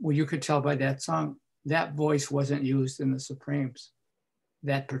 well, you could tell by that song, that voice wasn't used in the Supremes,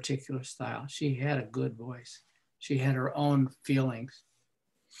 that particular style. She had a good voice. She had her own feelings.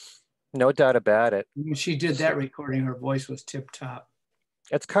 No doubt about it. When she did that recording, her voice was tip top.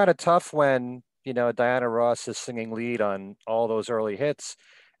 It's kind of tough when, Diana Ross is singing lead on all those early hits,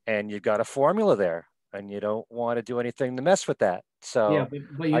 and you've got a formula there, and you don't want to do anything to mess with that. So yeah,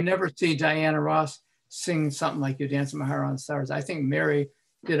 but you never see Diana Ross sing something like You Dance My Heart on Stars. I think Mary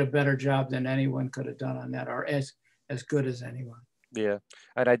did a better job than anyone could have done on that, or as good as anyone. Yeah,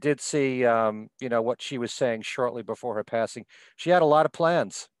 and I did see, what she was saying shortly before her passing. She had a lot of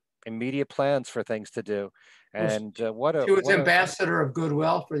plans, immediate plans for things to do. And she was ambassador of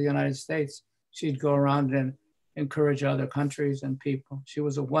goodwill for the United States. She'd go around and encourage other countries and people. She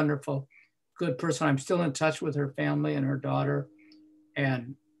was a wonderful, good person. I'm still in touch with her family and her daughter,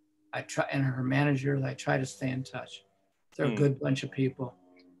 and her managers. I try to stay in touch. They're a good bunch of people.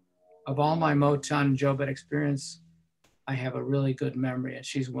 Of all my Motown and Joe Bett experience, I have a really good memory, and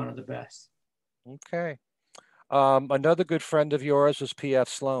she's one of the best. Okay. Another good friend of yours was P.F.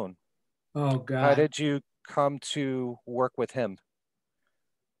 Sloan. Oh How God. did you come to work with him?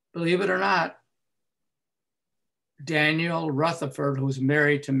 Believe it or not, Daniel Rutherford, who was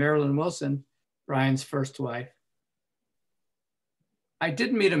married to Marilyn Wilson, Brian's first wife. I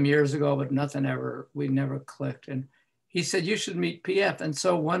did meet him years ago, but we never clicked. And he said, you should meet PF. And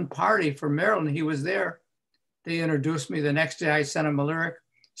so one party for Marilyn, he was there. They introduced me. The next day I sent him a lyric,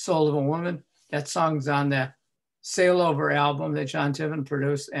 Soul of a Woman. That song's on the Sail Over album that Jon Tiven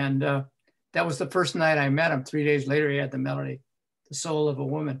produced. And that was the first night I met him. 3 days later, he had the melody, The Soul of a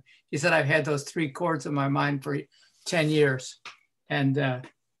Woman. He said, I've had those 3 chords in my mind for 10 years. And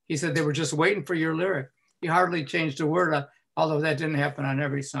he said, they were just waiting for your lyric. He hardly changed a word, although that didn't happen on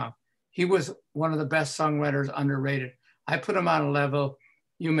every song. He was one of the best songwriters, underrated. I put him on a level,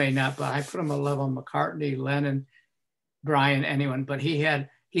 you may not, but I put him on a level McCartney, Lennon, Brian, anyone. But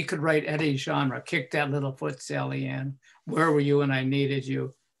he could write any genre. Kick That Little Foot, Sally Ann. Where Were You When I Needed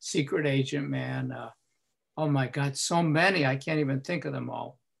You? Secret Agent Man. Oh my God, so many. I can't even think of them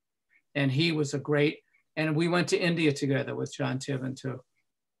all. And he was a great, and we went to India together with Jon Tiven too.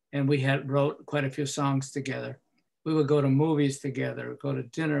 And we wrote quite a few songs together. We would go to movies together, go to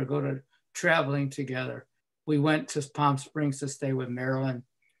dinner, go to traveling together. We went to Palm Springs to stay with Marilyn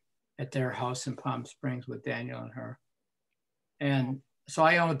at their house in Palm Springs with Daniel and her. And so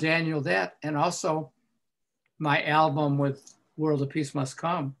I owe Daniel that. And also my album with World of Peace Must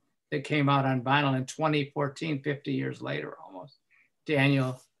Come that came out on vinyl in 2014, 50 years later almost.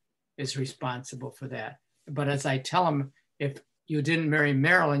 Daniel is responsible for that. But as I tell him, if you didn't marry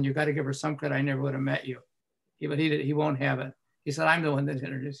Marilyn, you got to give her some credit. I never would have met you. But he won't have it. He said, I'm the one that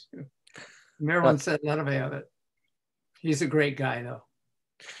introduced you. Marilyn said, let him have it. He's a great guy, though.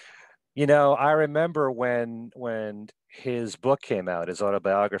 You know, I remember when his book came out, his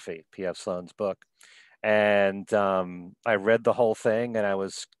autobiography, P.F. Sloan's book, and I read the whole thing, and I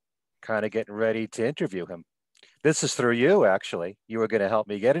was kind of getting ready to interview him. This is through you, actually. You were going to help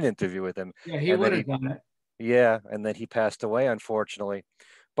me get an interview with him. Yeah, he would have done it. Yeah, and then he passed away, unfortunately.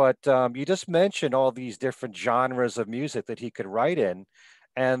 But you just mentioned all these different genres of music that he could write in.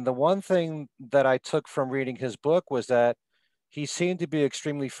 And the one thing that I took from reading his book was that he seemed to be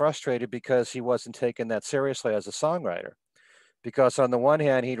extremely frustrated because he wasn't taken that seriously as a songwriter. Because on the one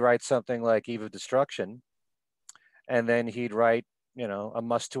hand, he'd write something like Eve of Destruction, and then he'd write, you know, A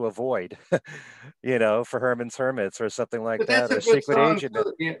Must to Avoid, you know, for Herman's Hermits or something like But that, that's a or good Secret song, Agent.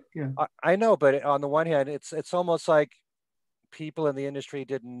 too. Yeah, yeah. I know, but on the one hand, it's almost like people in the industry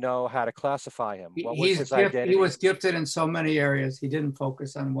didn't know how to classify him. What was his identity? He was gifted in so many areas. He didn't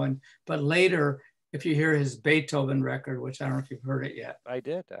focus on one. But later, if you hear his Beethoven record, which I don't know if you've heard it yet. I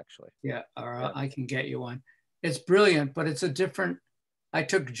did, actually. Yeah, or I can get you one. It's brilliant, but it's a different. I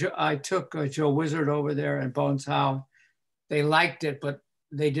took Joe Wizard over there and Bones Howe. They liked it, but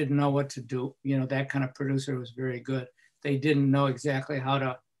they didn't know what to do. You know, that kind of producer was very good. They didn't know exactly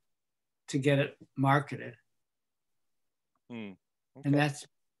how to get it marketed. Okay. And that's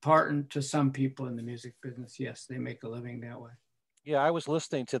important to some people in the music business. Yes, they make a living that way. Yeah, I was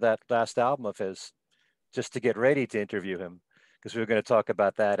listening to that last album of his just to get ready to interview him because we were going to talk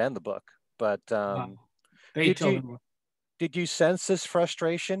about that and the book. But Beethoven. Did you sense this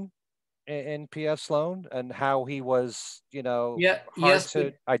frustration in P.F. Sloan and how he was, you know, hard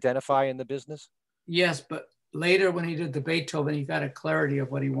to identify in the business? Yes, but later when he did the Beethoven, he got a clarity of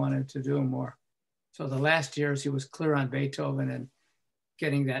what he wanted to do more. So the last years he was clear on Beethoven and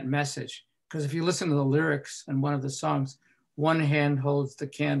getting that message. Because if you listen to the lyrics in one of the songs, one hand holds the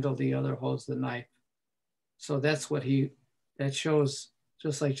candle, the other holds the knife. So that's what that shows,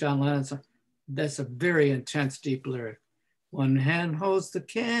 just like John Lennon song, that's a very intense, deep lyric. One hand holds the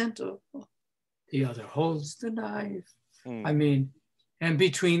candle, the other holds the knife. I mean, and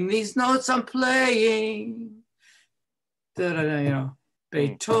between these notes I'm playing, you know,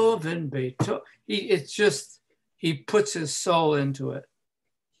 Beethoven. He puts his soul into it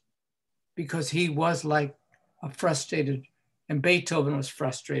because he was like a frustrated, and Beethoven was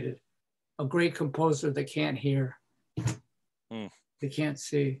frustrated, a great composer that can't hear, they can't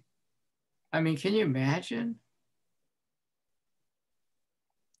see. I mean, can you imagine?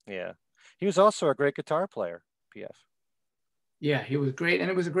 Yeah. He was also a great guitar player, P.F. Yeah, he was great. And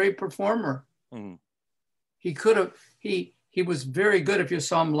he was a great performer. He could have, he was very good. If you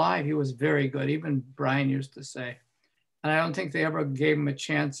saw him live, he was very good. Even Brian used to say. And I don't think they ever gave him a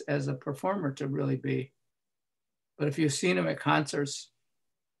chance as a performer to really be. But if you've seen him at concerts,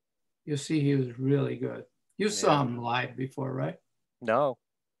 you'll see he was really good. You saw him live before, right? No,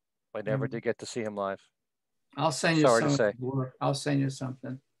 I never did get to see him live. I'll send you I'll send you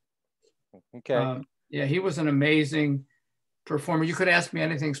something. Okay. Yeah, he was an amazing performer. You could ask me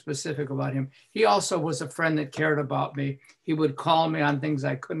anything specific about him. He also was a friend that cared about me. He would call me on things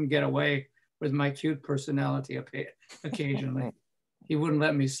I couldn't get away with my cute personality occasionally. He wouldn't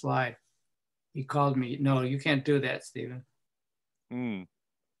let me slide. He called me, no, you can't do that, Stephen. Mm.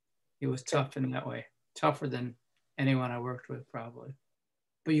 He was tough in that way, tougher than anyone I worked with probably.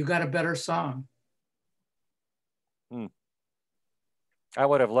 But you got a better song. Mm. I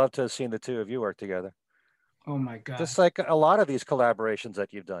would have loved to have seen the two of you work together. Oh my God. Just like a lot of these collaborations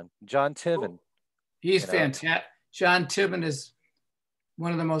that you've done. Jon Tiven. He's fantastic. Jon Tiven is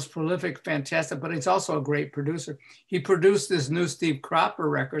one of the most prolific, fantastic, but he's also a great producer. He produced this new Steve Cropper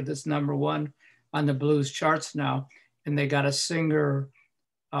record that's #1 on the blues charts now. And they got a singer,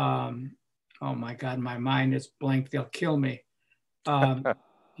 oh my God, my mind is blank, they'll kill me.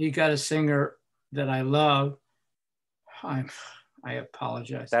 He got a singer that I love. I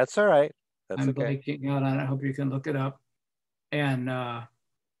apologize. That's all right. That's I'm okay. blanking out on it. I hope you can look it up. And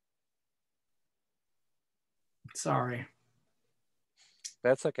sorry.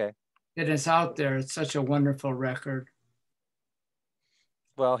 That's okay. It is out there. It's such a wonderful record.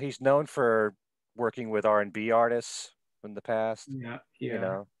 Well, he's known for working with R&B artists in the past. Yeah. You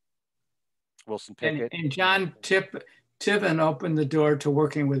know, Wilson Pickett. And Jon Tiven opened the door to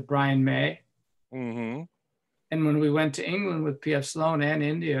working with Brian May. Mm-hmm. And when we went to England with P.F. Sloan and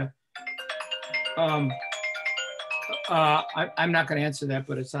India, I'm not going to answer that,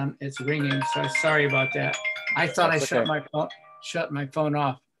 but it's ringing. So sorry about that. I thought That's I shut my phone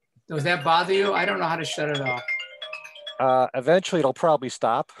off. Does that bother you? I don't know how to shut it off. Eventually it'll probably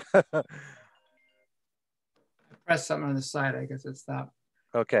stop. Press something on the side. I guess it stopped.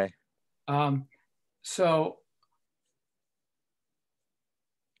 Okay. So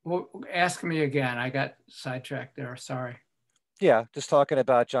well, ask me again. I got sidetracked there. Sorry. Yeah, just talking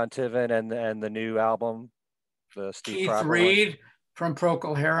about Jon Tiven and the new album, the Steve Keith Cropper Reed one. from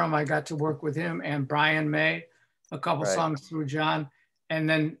Procol Harum. I got to work with him, and Brian May, a couple songs through John, and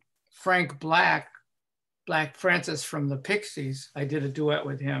then Frank Black Francis from the Pixies. I did a duet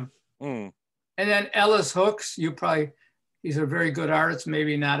with him. Mm. And then Ellis Hooks. He's a very good artist,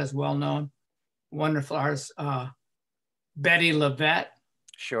 maybe not as well known. Wonderful artist. Betty LaVette.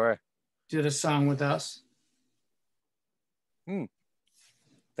 Sure. Did a song with us.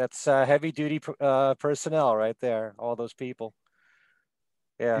 That's heavy duty personnel right there. All those people.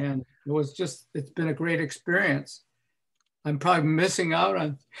 Yeah. And it's been a great experience. I'm probably missing out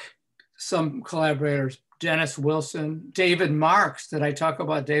on some collaborators. Dennis Wilson, David Marks. Did I talk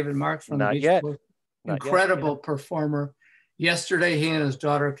about David Marks from the Beach Boys? Incredible performer. Yesterday, he and his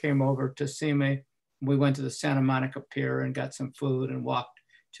daughter came over to see me. We went to the Santa Monica Pier and got some food and walked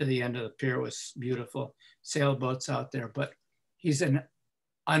to the end of the pier. It was beautiful. Sailboats out there. But he's an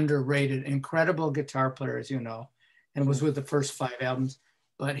underrated, incredible guitar player, as you know, and was with the first 5 albums.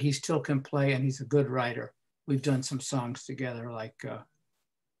 But he still can play, and he's a good writer. We've done some songs together, like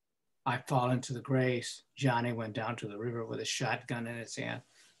I Fall Into the Grace. Johnny went down to the river with a shotgun in his hand,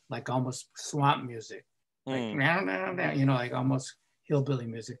 like almost swamp music, like, like almost hillbilly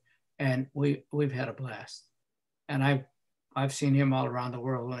music. And we've had a blast. And I've seen him all around the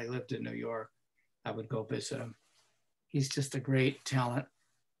world. When I lived in New York, I would go visit him. He's just a great talent.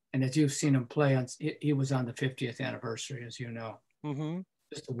 And as you've seen him play, he was on the 50th anniversary, as you know. Mm-hmm.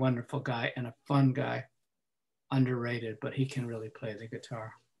 Just a wonderful guy and a fun guy, underrated, but he can really play the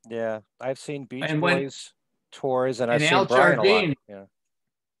guitar. Yeah, I've seen Beach Boys tours, and I've seen Al Brian Jardine, a lot. Yeah.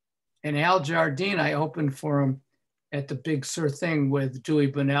 And Al Jardine, I opened for him at the Big Sur thing with Dewey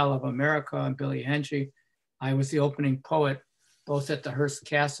Bunnell of America and Billy Henshey. I was the opening poet, both at the Hearst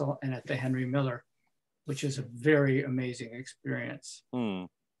Castle and at the Henry Miller, which is a very amazing experience.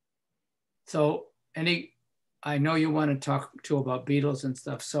 So I know you want to talk too about Beatles and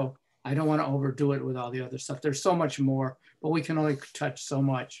stuff, so I don't want to overdo it with all the other stuff. There's so much more, but we can only touch so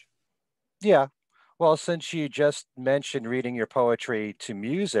much. Yeah. Well, since you just mentioned reading your poetry to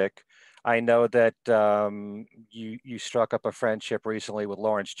music, I know that you struck up a friendship recently with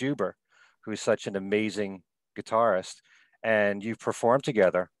Lawrence Juber, who's such an amazing guitarist, and you've performed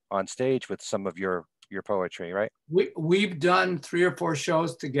together on stage with some of your poetry, right? We've done 3 or 4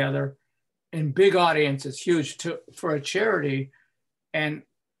 shows together in big audiences, huge, for a charity. And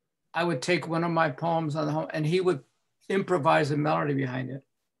I would take one of my poems on the home, and he would improvise a melody behind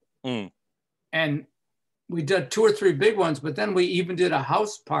it. And we did 2 or 3 big ones, but then we even did a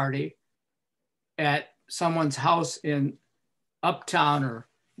house party at someone's house in Uptown or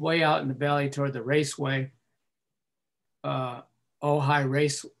way out in the valley toward the raceway, Ojai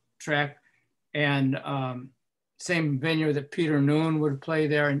race track, and same venue that Peter Noon would play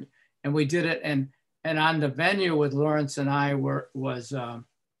there. And we did it, and And on the venue with Lawrence and I was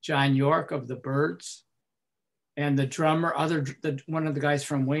John York of the Byrds, and the drummer, one of the guys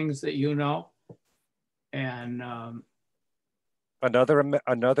from Wings that you know, and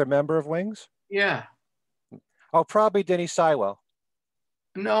another member of Wings. yeah. Oh, probably Denny Sywell.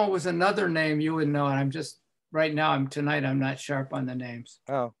 No, it was another name you would know. And I'm just right now. I'm not sharp on the names.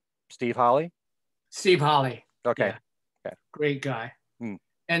 Oh, Steve Holly. Steve Holly. Okay. Yeah. Okay. Great guy. Hmm.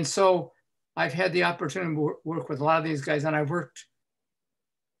 And so I've had the opportunity to work with a lot of these guys, and I'm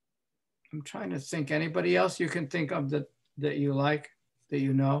trying to think, anybody else you can think of that you like, that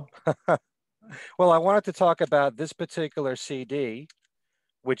you know? Well, I wanted to talk about this particular CD,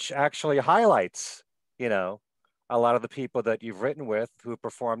 which actually highlights, a lot of the people that you've written with who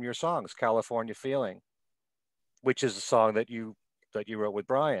perform your songs, California Feeling, which is a song that you wrote with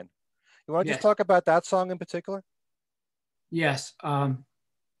Brian. You want to just Yes. talk about that song in particular? Yes. I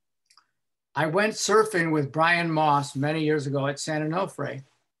went surfing with Brian Moss many years ago at San Onofre.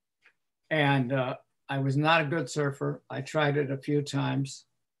 And I was not a good surfer. I tried it a few times.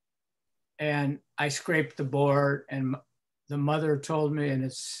 And I scraped the board. And the mother told me and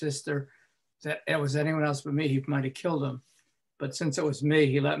his sister that it was anyone else but me, he might have killed him. But since it was me,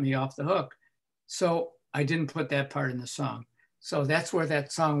 he let me off the hook. So I didn't put that part in the song. So that's where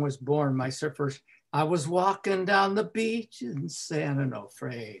that song was born, my surfers. I was walking down the beach in San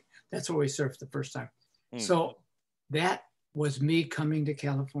Onofre. That's where we surfed the first time. So that was me coming to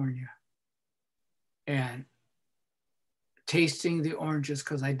California and tasting the oranges,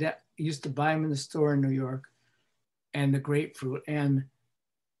 because I used to buy them in the store in New York, and the grapefruit, and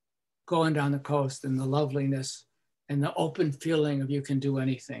going down the coast, and the loveliness and the open feeling of you can do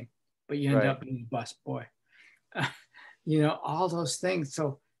anything, but you end up being a bus boy. All those things.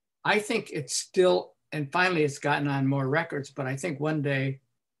 So I think it's still, and finally it's gotten on more records, but I think one day,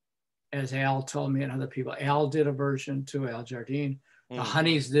 as Al told me and other people, Al did a version too, Al Jardine. The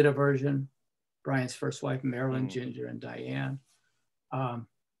Honeys did a version, Brian's first wife, Marilyn, Ginger, and Diane.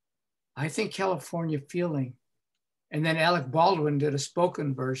 I think California Feeling. And then Alec Baldwin did a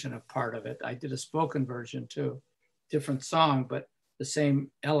spoken version of part of it. I did a spoken version too. Different song, but the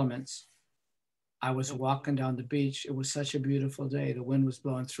same elements. I was walking down the beach. It was such a beautiful day. The wind was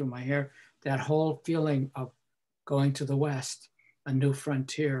blowing through my hair. That whole feeling of going to the West, a new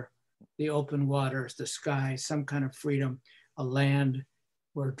frontier, the open waters, the sky, some kind of freedom, a land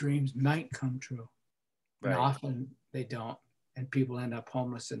where dreams might come true. And often they don't. And people end up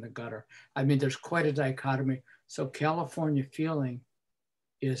homeless in the gutter. I mean, there's quite a dichotomy. So California Feeling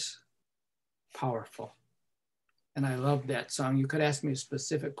is powerful. And I love that song. You could ask me a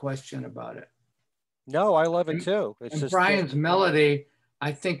specific question about it. No, I love it too. It's and just Brian's melody,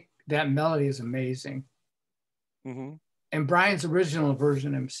 I think that melody is amazing. And Brian's original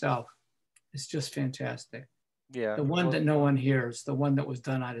version himself is just fantastic. Yeah. The one that no one hears, the one that was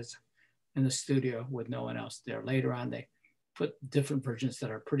done in the studio with no one else there. Later on, they put different versions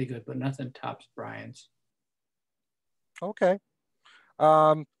that are pretty good, but nothing tops Brian's. Okay.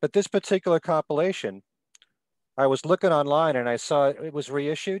 But this particular compilation, I was looking online and I saw it was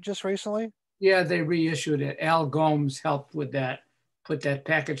reissued just recently. Yeah, they reissued it. Al Gomes helped with that, put that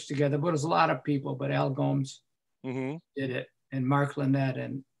package together. But it was a lot of people, but Al Gomes did it. And Mark Lynette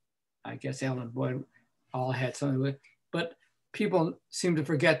and I guess Alan Boyd all had something with it. But people seem to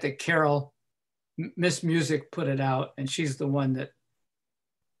forget that Carol, Miss Music, put it out, and she's the one that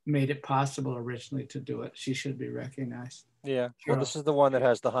made it possible originally to do it. She should be recognized. Yeah. Carol. Well, this is the one that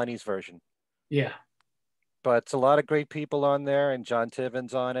has the Honeys version. Yeah. But it's a lot of great people on there, and Jon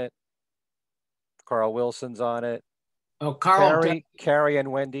Tiven's on it. Carl Wilson's on it. Oh, Carl. Carrie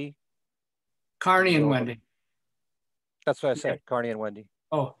and Wendy. Carney and Wendy. That's what I said, Carney and Wendy.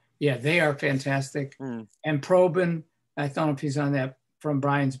 Oh, yeah, they are fantastic. And Probin, I don't know if he's on that, from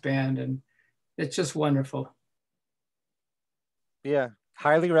Brian's band, and it's just wonderful. Yeah,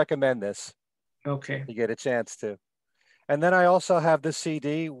 highly recommend this. Okay. You get a chance to. And then I also have this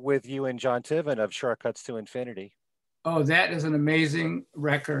CD with you and Jon Tiven of Shortcuts to Infinity. Oh, that is an amazing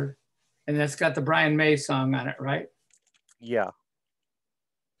record. And that's got the Brian May song on it, right? Yeah.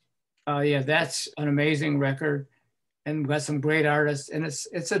 Yeah, that's an amazing record. And got some great artists. And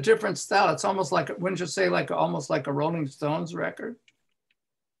it's a different style. It's almost like, wouldn't you say, almost like a Rolling Stones record?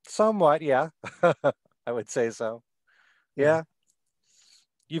 Somewhat, yeah. I would say so. Yeah.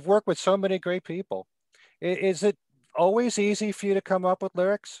 You've worked with so many great people. Is it always easy for you to come up with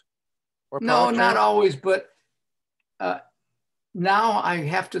lyrics? No, not always, but now I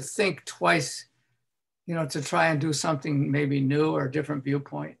have to think twice, to try and do something maybe new or a different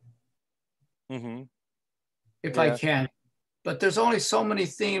viewpoint. If I can. But there's only so many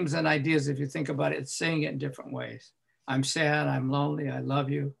themes and ideas if you think about it. It's saying it in different ways. I'm sad, I'm lonely, I love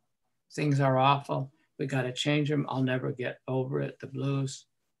you. Things are awful. We got to change them. I'll never get over it, the blues,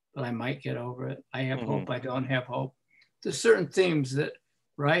 but I might get over it. I have hope, I don't have hope. There's certain themes that,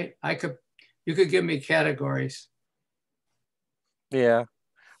 right? You could give me categories. Yeah.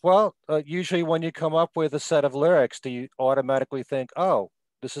 Well, usually when you come up with a set of lyrics, do you automatically think, oh,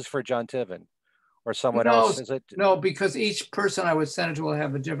 this is for Jon Tiven or someone No, else? Is it? no, because each person I would send it to will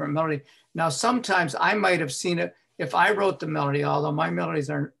have a different melody. Now, sometimes I might have seen it if I wrote the melody, although my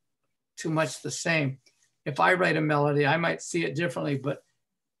melodies aren't too much the same. If I write a melody, I might see it differently, but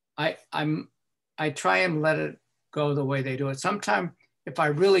I try and let it go the way they do it. Sometimes if I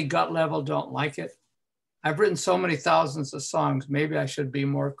really gut level don't like it, I've written so many thousands of songs, maybe I should be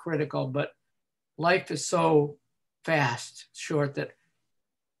more critical, but life is so fast, short that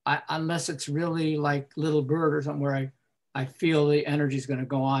unless it's really like Little Bird or something where I feel the energy is going to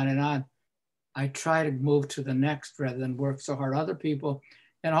go on and on, I try to move to the next rather than work so hard. Other people,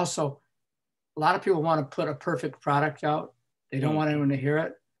 and also a lot of people want to put a perfect product out. They don't want anyone to hear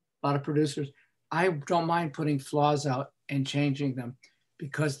it. A lot of producers. I don't mind putting flaws out and changing them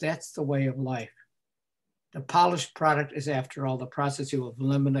because that's the way of life. The polished product is, after all, the process you have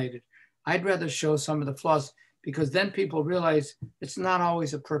eliminated. I'd rather show some of the flaws because then people realize it's not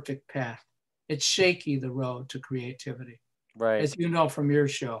always a perfect path. It's shaky, the road to creativity. Right. As you know from your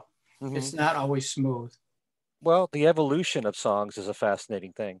show, it's not always smooth. Well, the evolution of songs is a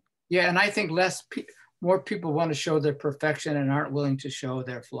fascinating thing. Yeah, and I think more people want to show their perfection and aren't willing to show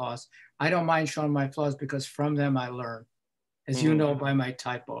their flaws. I don't mind showing my flaws because from them I learn, as you know by my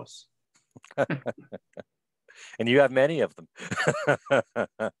typos. And you have many of them.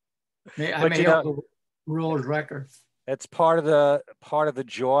 I may have a world record. It's part of the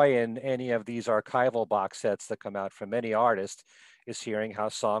joy in any of these archival box sets that come out from many artists is hearing how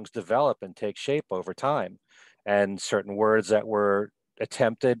songs develop and take shape over time, and certain words that were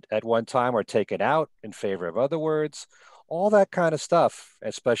attempted at one time are taken out in favor of other words, all that kind of stuff,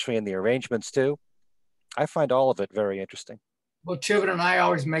 especially in the arrangements too. I find all of it very interesting. Well, Tiven and I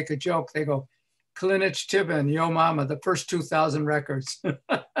always make a joke. They go, KALINICH, Tiven, Yo Mama, the first 2,000 records.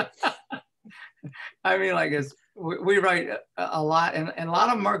 I mean, like we write a lot, and a lot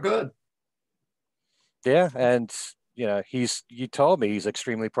of them are good. Yeah, and you told me he's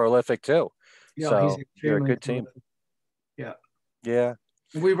extremely prolific too. Yeah, so you're a good team. Yeah. Yeah.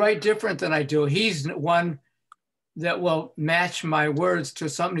 We write different than I do. He's one that will match my words to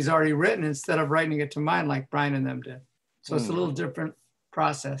something he's already written instead of writing it to mine like Brian and them did. So it's a little different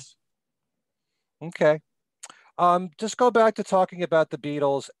process. Okay. Just go back to talking about the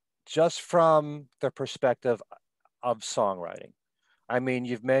Beatles just from the perspective of songwriting. I mean,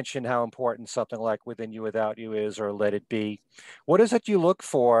 you've mentioned how important something like Within You Without You is, or Let It Be. What is it you look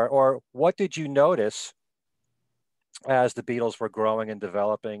for, or what did you notice as the Beatles were growing and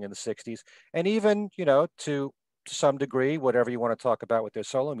developing in the 60s? And even, to some degree, whatever you want to talk about with their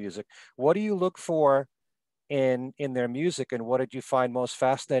solo music, what do you look for in their music, and what did you find most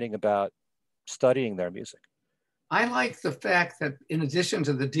fascinating about studying their music? I like the fact that in addition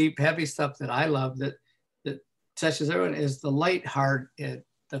to the deep, heavy stuff that I love, that touches everyone, is the light heart, the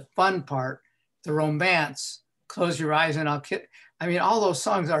fun part, the romance. Close Your Eyes and I'll Kiss. I mean, all those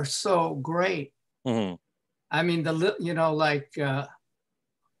songs are so great. I mean, I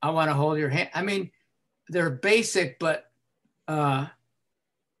Want to Hold Your Hand. I mean, they're basic, but I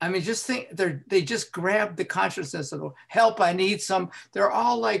mean, just think they just grab the consciousness of Help, I Need Some. They're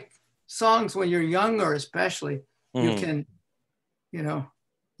all like songs when you're younger, especially. You can,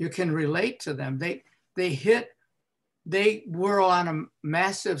 you can relate to them. They whirl on a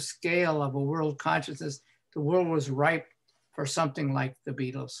massive scale of a world consciousness. The world was ripe for something like the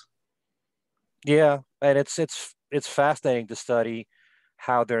Beatles. Yeah, and it's fascinating to study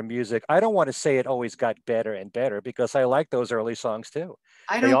how their music, I don't want to say it always got better and better, because I like those early songs too.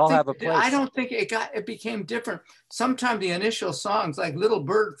 They all have a place. I don't think it became different. Sometimes the initial songs, like Little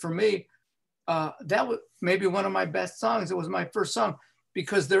Bird for me, that was maybe one of my best songs. It was my first song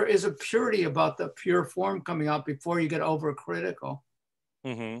because there is a purity about the pure form coming out before you get overcritical.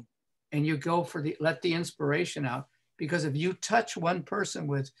 And you go for let the inspiration out. Because if you touch one person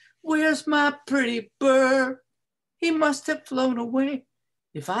with, where's my pretty bird? He must have flown away.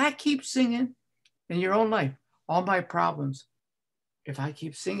 If I keep singing in your own life, all my problems, if I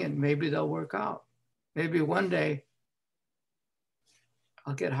keep singing, maybe they'll work out. Maybe one day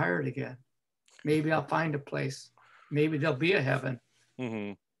I'll get hired again. Maybe I'll find a place. Maybe there'll be a heaven.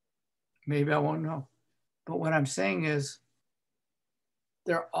 Maybe I won't know. But what I'm saying is,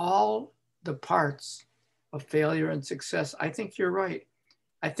 they're all the parts of failure and success. I think you're right.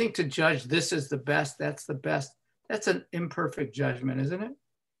 I think to judge this is the best, that's the best, that's an imperfect judgment, isn't it?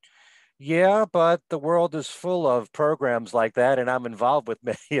 Yeah, but the world is full of programs like that, and I'm involved with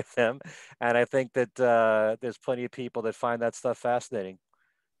many of them. And I think that there's plenty of people that find that stuff fascinating.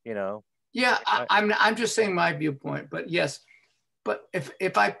 You know, Yeah, I, I'm just saying my viewpoint, but yes. But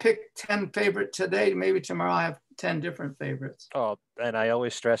if I pick 10 favorite today, maybe tomorrow I have 10 different favorites. oh, and I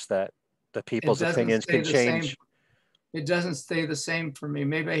always stress that the It people's doesn't opinions stay can the same. change. It doesn't stay the same for me.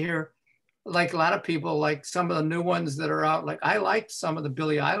 Maybe I hear, like a lot of people, like some of the new ones that are out. Like I liked some of the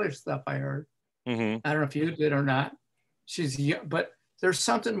Billie Eilish stuff I heard. Hmm. I don't know if you did or not. She's young, but there's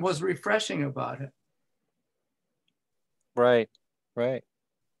something was refreshing about it. Right, right.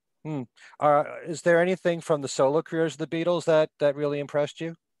 Hmm. Is there anything from the solo careers of the Beatles that really impressed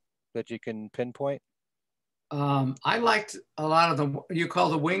you that you can pinpoint? I liked a lot of the, you call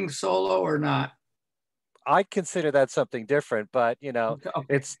the wing solo or not? I consider that something different, but Okay,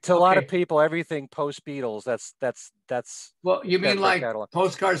 okay, it's to a lot of okay. people everything post Beatles. That's Well, you mean their like catalog.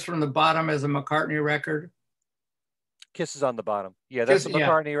 Postcards from the Bottom as a McCartney record? Kisses on the Bottom. Yeah, that's Kiss, a yeah,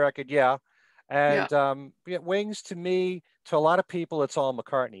 McCartney record. Yeah, yeah. and yeah, Wings to me, to a lot of people, it's all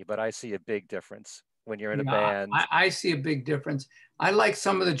McCartney, but I see a big difference when you're in a Yeah, band. I see a big difference. I like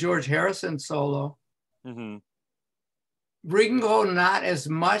some of the George Harrison solo. Hmm. Ringo, not as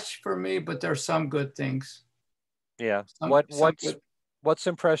much for me, but there's some good things. Yeah. Some good. What's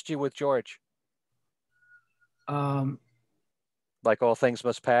impressed you with George? Um, Like All Things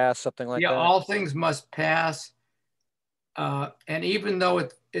Must Pass, something like yeah, that? All Things Must Pass. And even though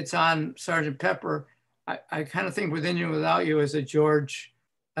it's on Sergeant Pepper, I kind of think Within You and Without You is a George.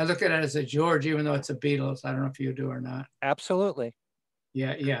 I look at it as a George, even though it's a Beatles. I don't know if you do or not. Absolutely.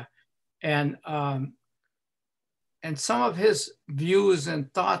 Yeah, yeah. And and some of his views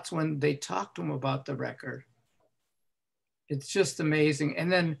and thoughts when they talk to him about the record, it's just amazing.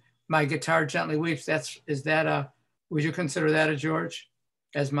 And then My Guitar Gently Weeps, is that a, would you consider that a George?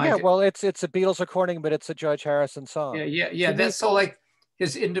 As my, Yeah, well, it's a Beatles recording, but it's a George Harrison yeah, song. yeah, yeah. To me, That's so like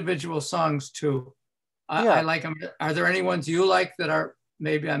his individual songs too. I yeah. like them. Are there any ones you like that are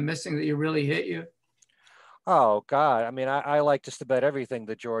maybe I'm missing that you really hit you? Oh God. I mean, I like just about everything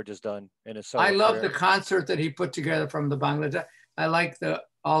that George has done in his I solo love the career. concert that he put together from the Bangladesh. I like the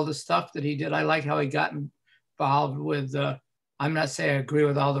all the stuff that he did. I like how he got involved with. I'm not saying I agree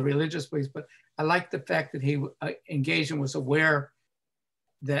with all the religious beliefs, but I like the fact that he engaged and was aware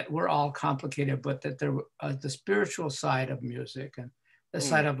that we're all complicated, but that there the spiritual side of music and the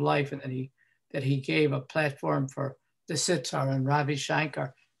side Mm, of life, and that he gave a platform for the sitar and Ravi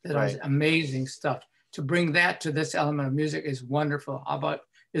Shankar. That was right. amazing stuff. To bring that to this element of music is wonderful. How about,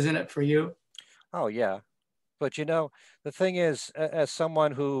 isn't it for you? Oh yeah. But the thing is, as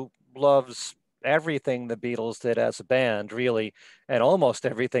someone who loves everything the Beatles did as a band, really, and almost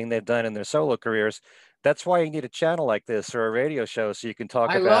everything they've done in their solo careers, that's why you need a channel like this or a radio show so you can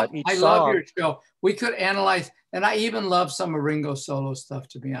talk about each I love your song. show. We could analyze, and I even love some of Ringo's solo stuff,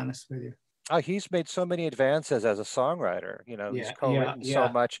 to be honest with you. Oh, he's made so many advances as a songwriter. He's Yeah, yeah, co-written so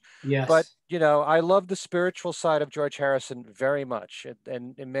yeah. much. But, Yes. I love the spiritual side of George Harrison very much.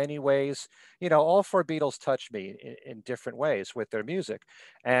 And in many ways, all four Beatles touched me in different ways with their music.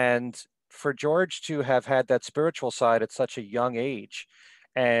 And for George to have had that spiritual side at such a young age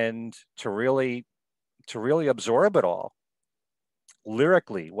and to really absorb it all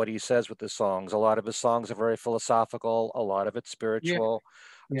lyrically, what he says with his songs, a lot of his songs are very philosophical, a lot of it's Yeah, spiritual.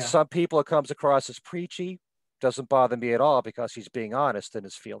 yeah. Some people it comes across as preachy. Doesn't bother me at all because he's being honest in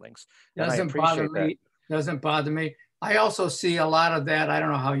his feelings, and I Doesn't bother appreciate that. me. Doesn't bother me. I also see a lot of that. I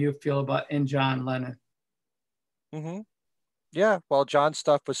don't know how you feel about in John Lennon. Hmm. Yeah, well, John's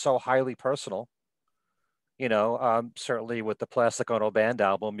stuff was so highly personal. Certainly with the Plastic Ono Band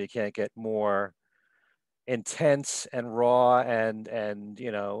album, you can't get more intense and raw and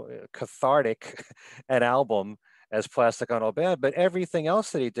cathartic an album as Plastic Ono Band. But everything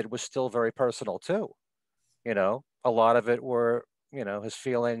else that he did was still very personal too. A lot of it were his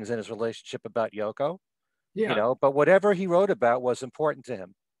feelings and his relationship about Yoko. Yeah, But whatever he wrote about was important to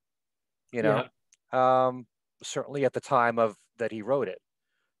him. You yeah, know, um, Certainly at the time of that he wrote it.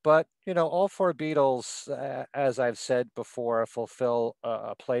 But all four Beatles, as I've said before, fulfill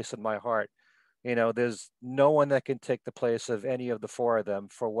a place in my heart. There's no one that can take the place of any of the four of them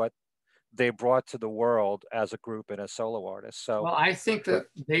for what they brought to the world as a group and as solo artists. So, well, I think but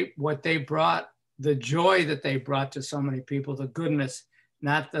that what they brought, the joy that they brought to so many people, the goodness,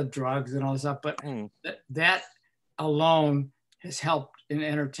 not the drugs and all this stuff, but mm, that alone has helped and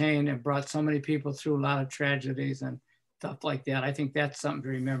entertained and brought so many people through a lot of tragedies and stuff like that. I think that's something to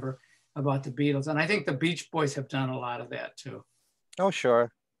remember. about the Beatles. And I think the Beach Boys have done a lot of that too. Oh,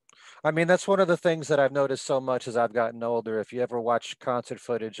 sure. I mean, that's one of the things that I've noticed so much as I've gotten older. If you ever watch concert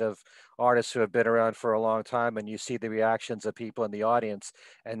footage of artists who have been around for a long time and you see the reactions of people in the audience,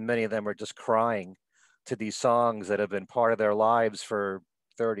 and many of them are just crying to these songs that have been part of their lives for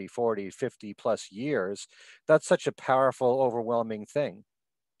 30, 40, 50 plus years, that's such a powerful, overwhelming thing.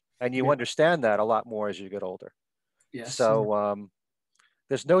 And you Yeah. understand that a lot more as you get older. Yes. So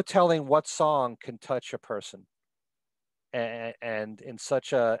there's no telling what song can touch a person and in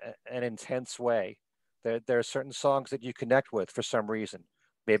such an intense way. There are certain songs that you connect with for some reason.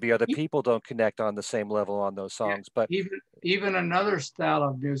 Maybe other people don't connect on the same level on those Yeah. songs, but Even another style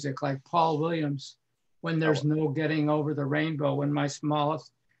of music like Paul Williams, when there's no getting over the rainbow, when my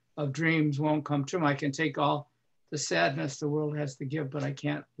smallest of dreams won't come true, I can take all the sadness the world has to give, but I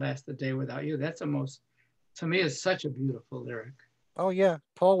can't last a day without you. That's the most, to me, is such a beautiful lyric. oh yeah,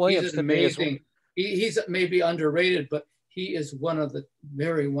 Paul He's Williams an to me is amazing, he's maybe underrated, but he is one of the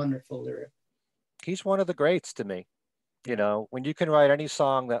very wonderful lyrics. he's one of the greats to me. You Yeah. know, when you can write any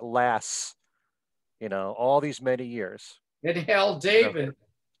song that lasts, you know, all these many years. And Hal You know, David.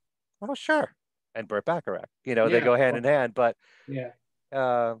 oh sure, and Burt Bacharach. You know, they Yeah. go hand in hand. But Yeah.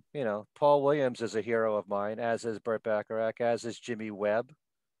 you know, Paul Williams is a hero of mine, as is Burt Bacharach, as is Jimmy Webb,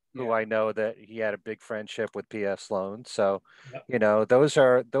 who Yeah. I know that he had a big friendship with P.F. Sloan. So, Yep. you know, those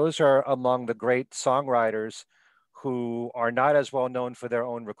are among the great songwriters who are not as well known for their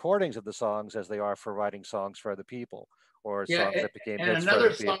own recordings of the songs as they are for writing songs for other people or songs Yeah. that became And hits for another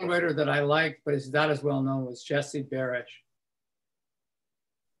other people. songwriter that I liked, but is not as well known, was Jesse Barish.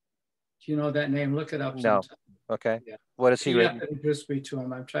 Do you know that name? Look it up No. sometime. Okay. Yeah. What has he You have written? to introduce me to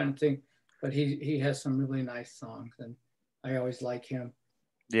him. I'm trying to think, but he has some really nice songs, and I always like him.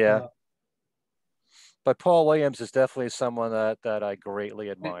 Yeah. But Paul Williams is definitely someone that I greatly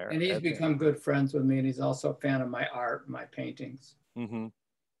admire. And he's become good friends with me, and he's also a fan of my art, my paintings. Mm-hmm.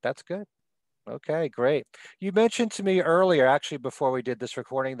 That's good. Okay, great. You mentioned to me earlier, actually, before we did this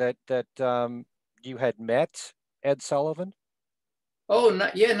recording, that you had met Ed Sullivan. Oh,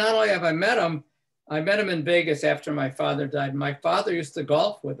 yeah. Not only have I met him in Vegas after my father died. My father used to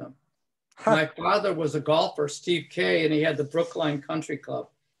golf with him. Huh. My father was a golfer, Steve Kay, and he had the Brookline Country Club.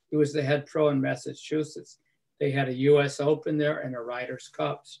 He was the head pro in Massachusetts. They had a U.S. Open there and a Ryder's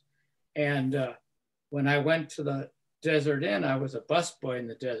Cups. And when I went to the Desert Inn, I was a busboy in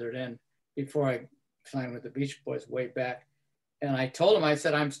the Desert Inn before I signed with the Beach Boys way back. And I told him, I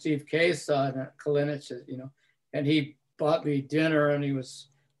said, I'm Steve Kay's son at KALINICH, you know, and he bought me dinner, and he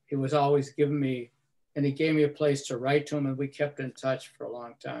was always giving me, and he gave me a place to write to him, and we kept in touch for a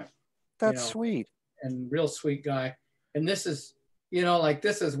long time. That's sweet. And real sweet guy. And this is, you know, like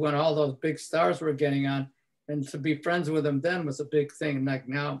this is when all those big stars were getting on, and to be friends with him then was a big thing. And like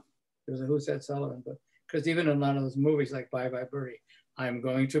now, there's a Who's Ed Sullivan, but because even in a lot of those movies like Bye Bye Birdie, I'm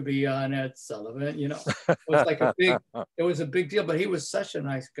going to be on Ed Sullivan, you know, it was like it was a big deal, but he was such a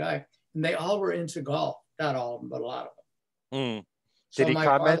nice guy. And they all were into golf, not all of them, but a lot of them. Mm. So Did he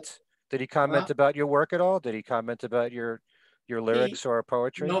comment? Did he comment about your work at all? Did he comment about your lyrics or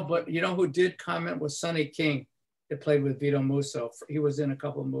poetry? No, but you know who did comment was Sonny King, that played with Vito Musso. He was in a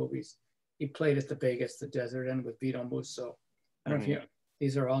couple of movies. He played at the Vegas, the Desert Inn with Vito Musso. I don't know if you,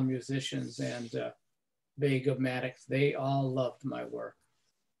 these are all musicians, and Vega Maddox, they all loved my work.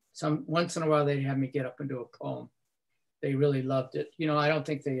 Once in a while they'd have me get up and do a poem. They really loved it. You know, I don't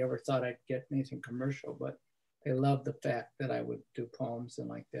think they ever thought I'd get anything commercial, but they loved the fact that I would do poems and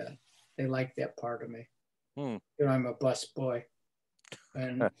like that. They liked that part of me. You know, I'm a bus boy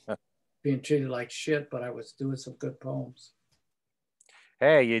and being treated like shit, but I was doing some good poems.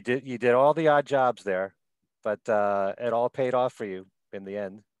 Hey, you did all the odd jobs there, but it all paid off for you in the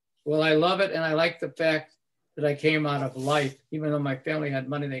end. Well, I love it, and I like the fact that I came out of life. Even though my family had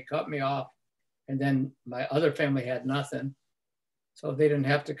money, they cut me off, and then my other family had nothing, so they didn't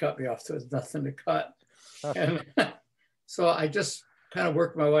have to cut me off. There was nothing to cut, and so I just kind of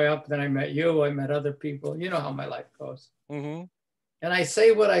worked my way up. Then I met you. I met other people. You know how my life goes. And I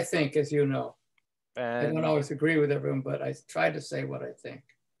say what I think, as you know. I don't always agree with everyone, but I try to say what I think.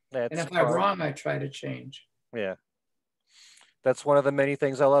 And if I'm wrong, I try to change. Yeah. That's one of the many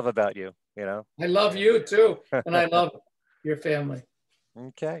things I love about you, you know. I love you too. And I love your family.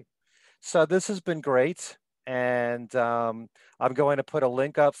 Okay. So this has been great. And I'm going to put a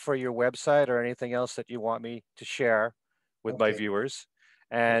link up for your website or anything else that you want me to share with my viewers.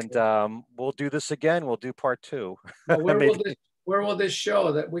 And we'll do this again. We'll do part 2. Well, where will this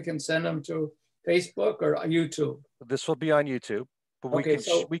show that we can send them to? Facebook or YouTube? This will be on YouTube, but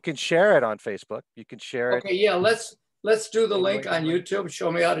we can share it on Facebook. You can share it. Okay, yeah, let's let's do the Anyway, link on YouTube.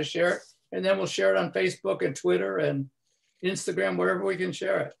 Show me how to share it, and then we'll share it on Facebook and Twitter and Instagram, wherever we can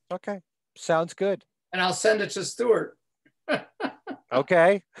share it. Okay, sounds good. And I'll send it to Stuart.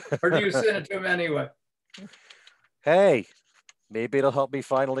 Okay. Or do you send it to him anyway? Hey, maybe it'll help me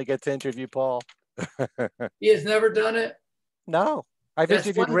finally get to interview Paul. He has never done it? No, I've That's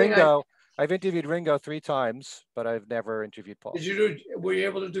interviewed one thing Ringo. I've interviewed Ringo 3 times, but I've never interviewed Paul. were you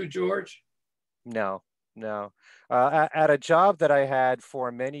able to do George? No, no. At a job that I had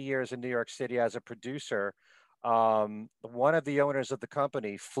for many years in New York City as a producer, one of the owners of the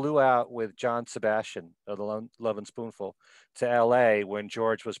company flew out with John Sebastian of the Love and Spoonful to LA when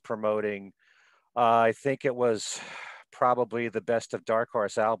George was promoting, I think it was probably the Best of Dark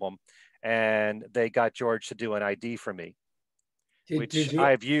Horse album. And they got George to do an ID for me, which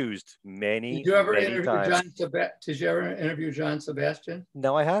I've used many, did you ever many interview times. Did you ever interview John Sebastian?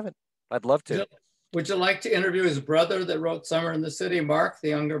 No, I haven't. I'd love to. Would you like to interview his brother that wrote Summer in the City, Mark, the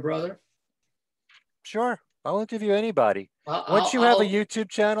younger brother? Sure. I'll interview anybody. Once you have a YouTube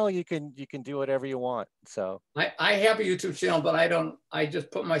channel, you can do whatever you want. So I have a YouTube channel, but I just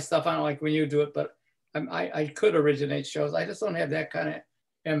put my stuff on like when you do it, but I could originate shows. I just don't have that kind of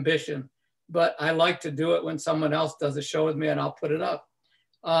ambition, but I like to do it when someone else does a show with me and I'll put it up.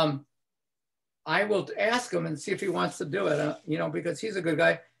 I will ask him and see if he wants to do it, because he's a good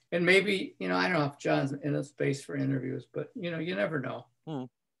guy. And maybe, I don't know if John's in a space for interviews, but you never know. Okay.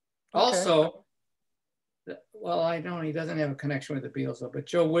 Also, well, I don't, he doesn't have a connection with the Beatles, though, but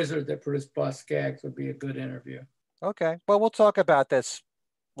Joe Wizard that produced Boss Skaggs would be a good interview. Okay. Well, we'll talk about this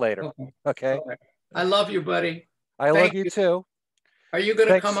later. Okay. Right. I love you, buddy. I love you too. Are you going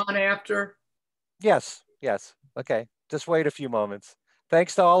to come on after? Yes. Yes. Okay. Just wait a few moments.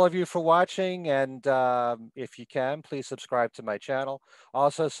 Thanks to all of you for watching. And if you can, please subscribe to my channel.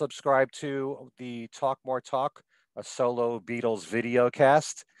 Also subscribe to the Talk More Talk, a solo Beatles video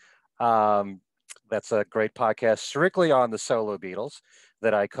cast. That's a great podcast strictly on the solo Beatles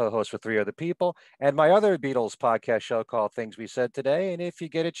that I co-host with 3 other people, and my other Beatles podcast show called Things We Said Today. And if you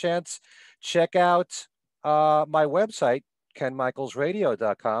get a chance, check out my website,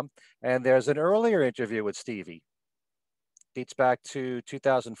 kenmichaelsradio.com. And there's an earlier interview with Stevie. Dates back to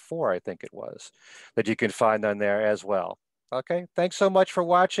 2004, I think it was, that you can find on there as well. Okay, thanks so much for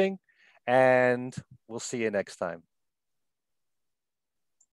watching, and we'll see you next time.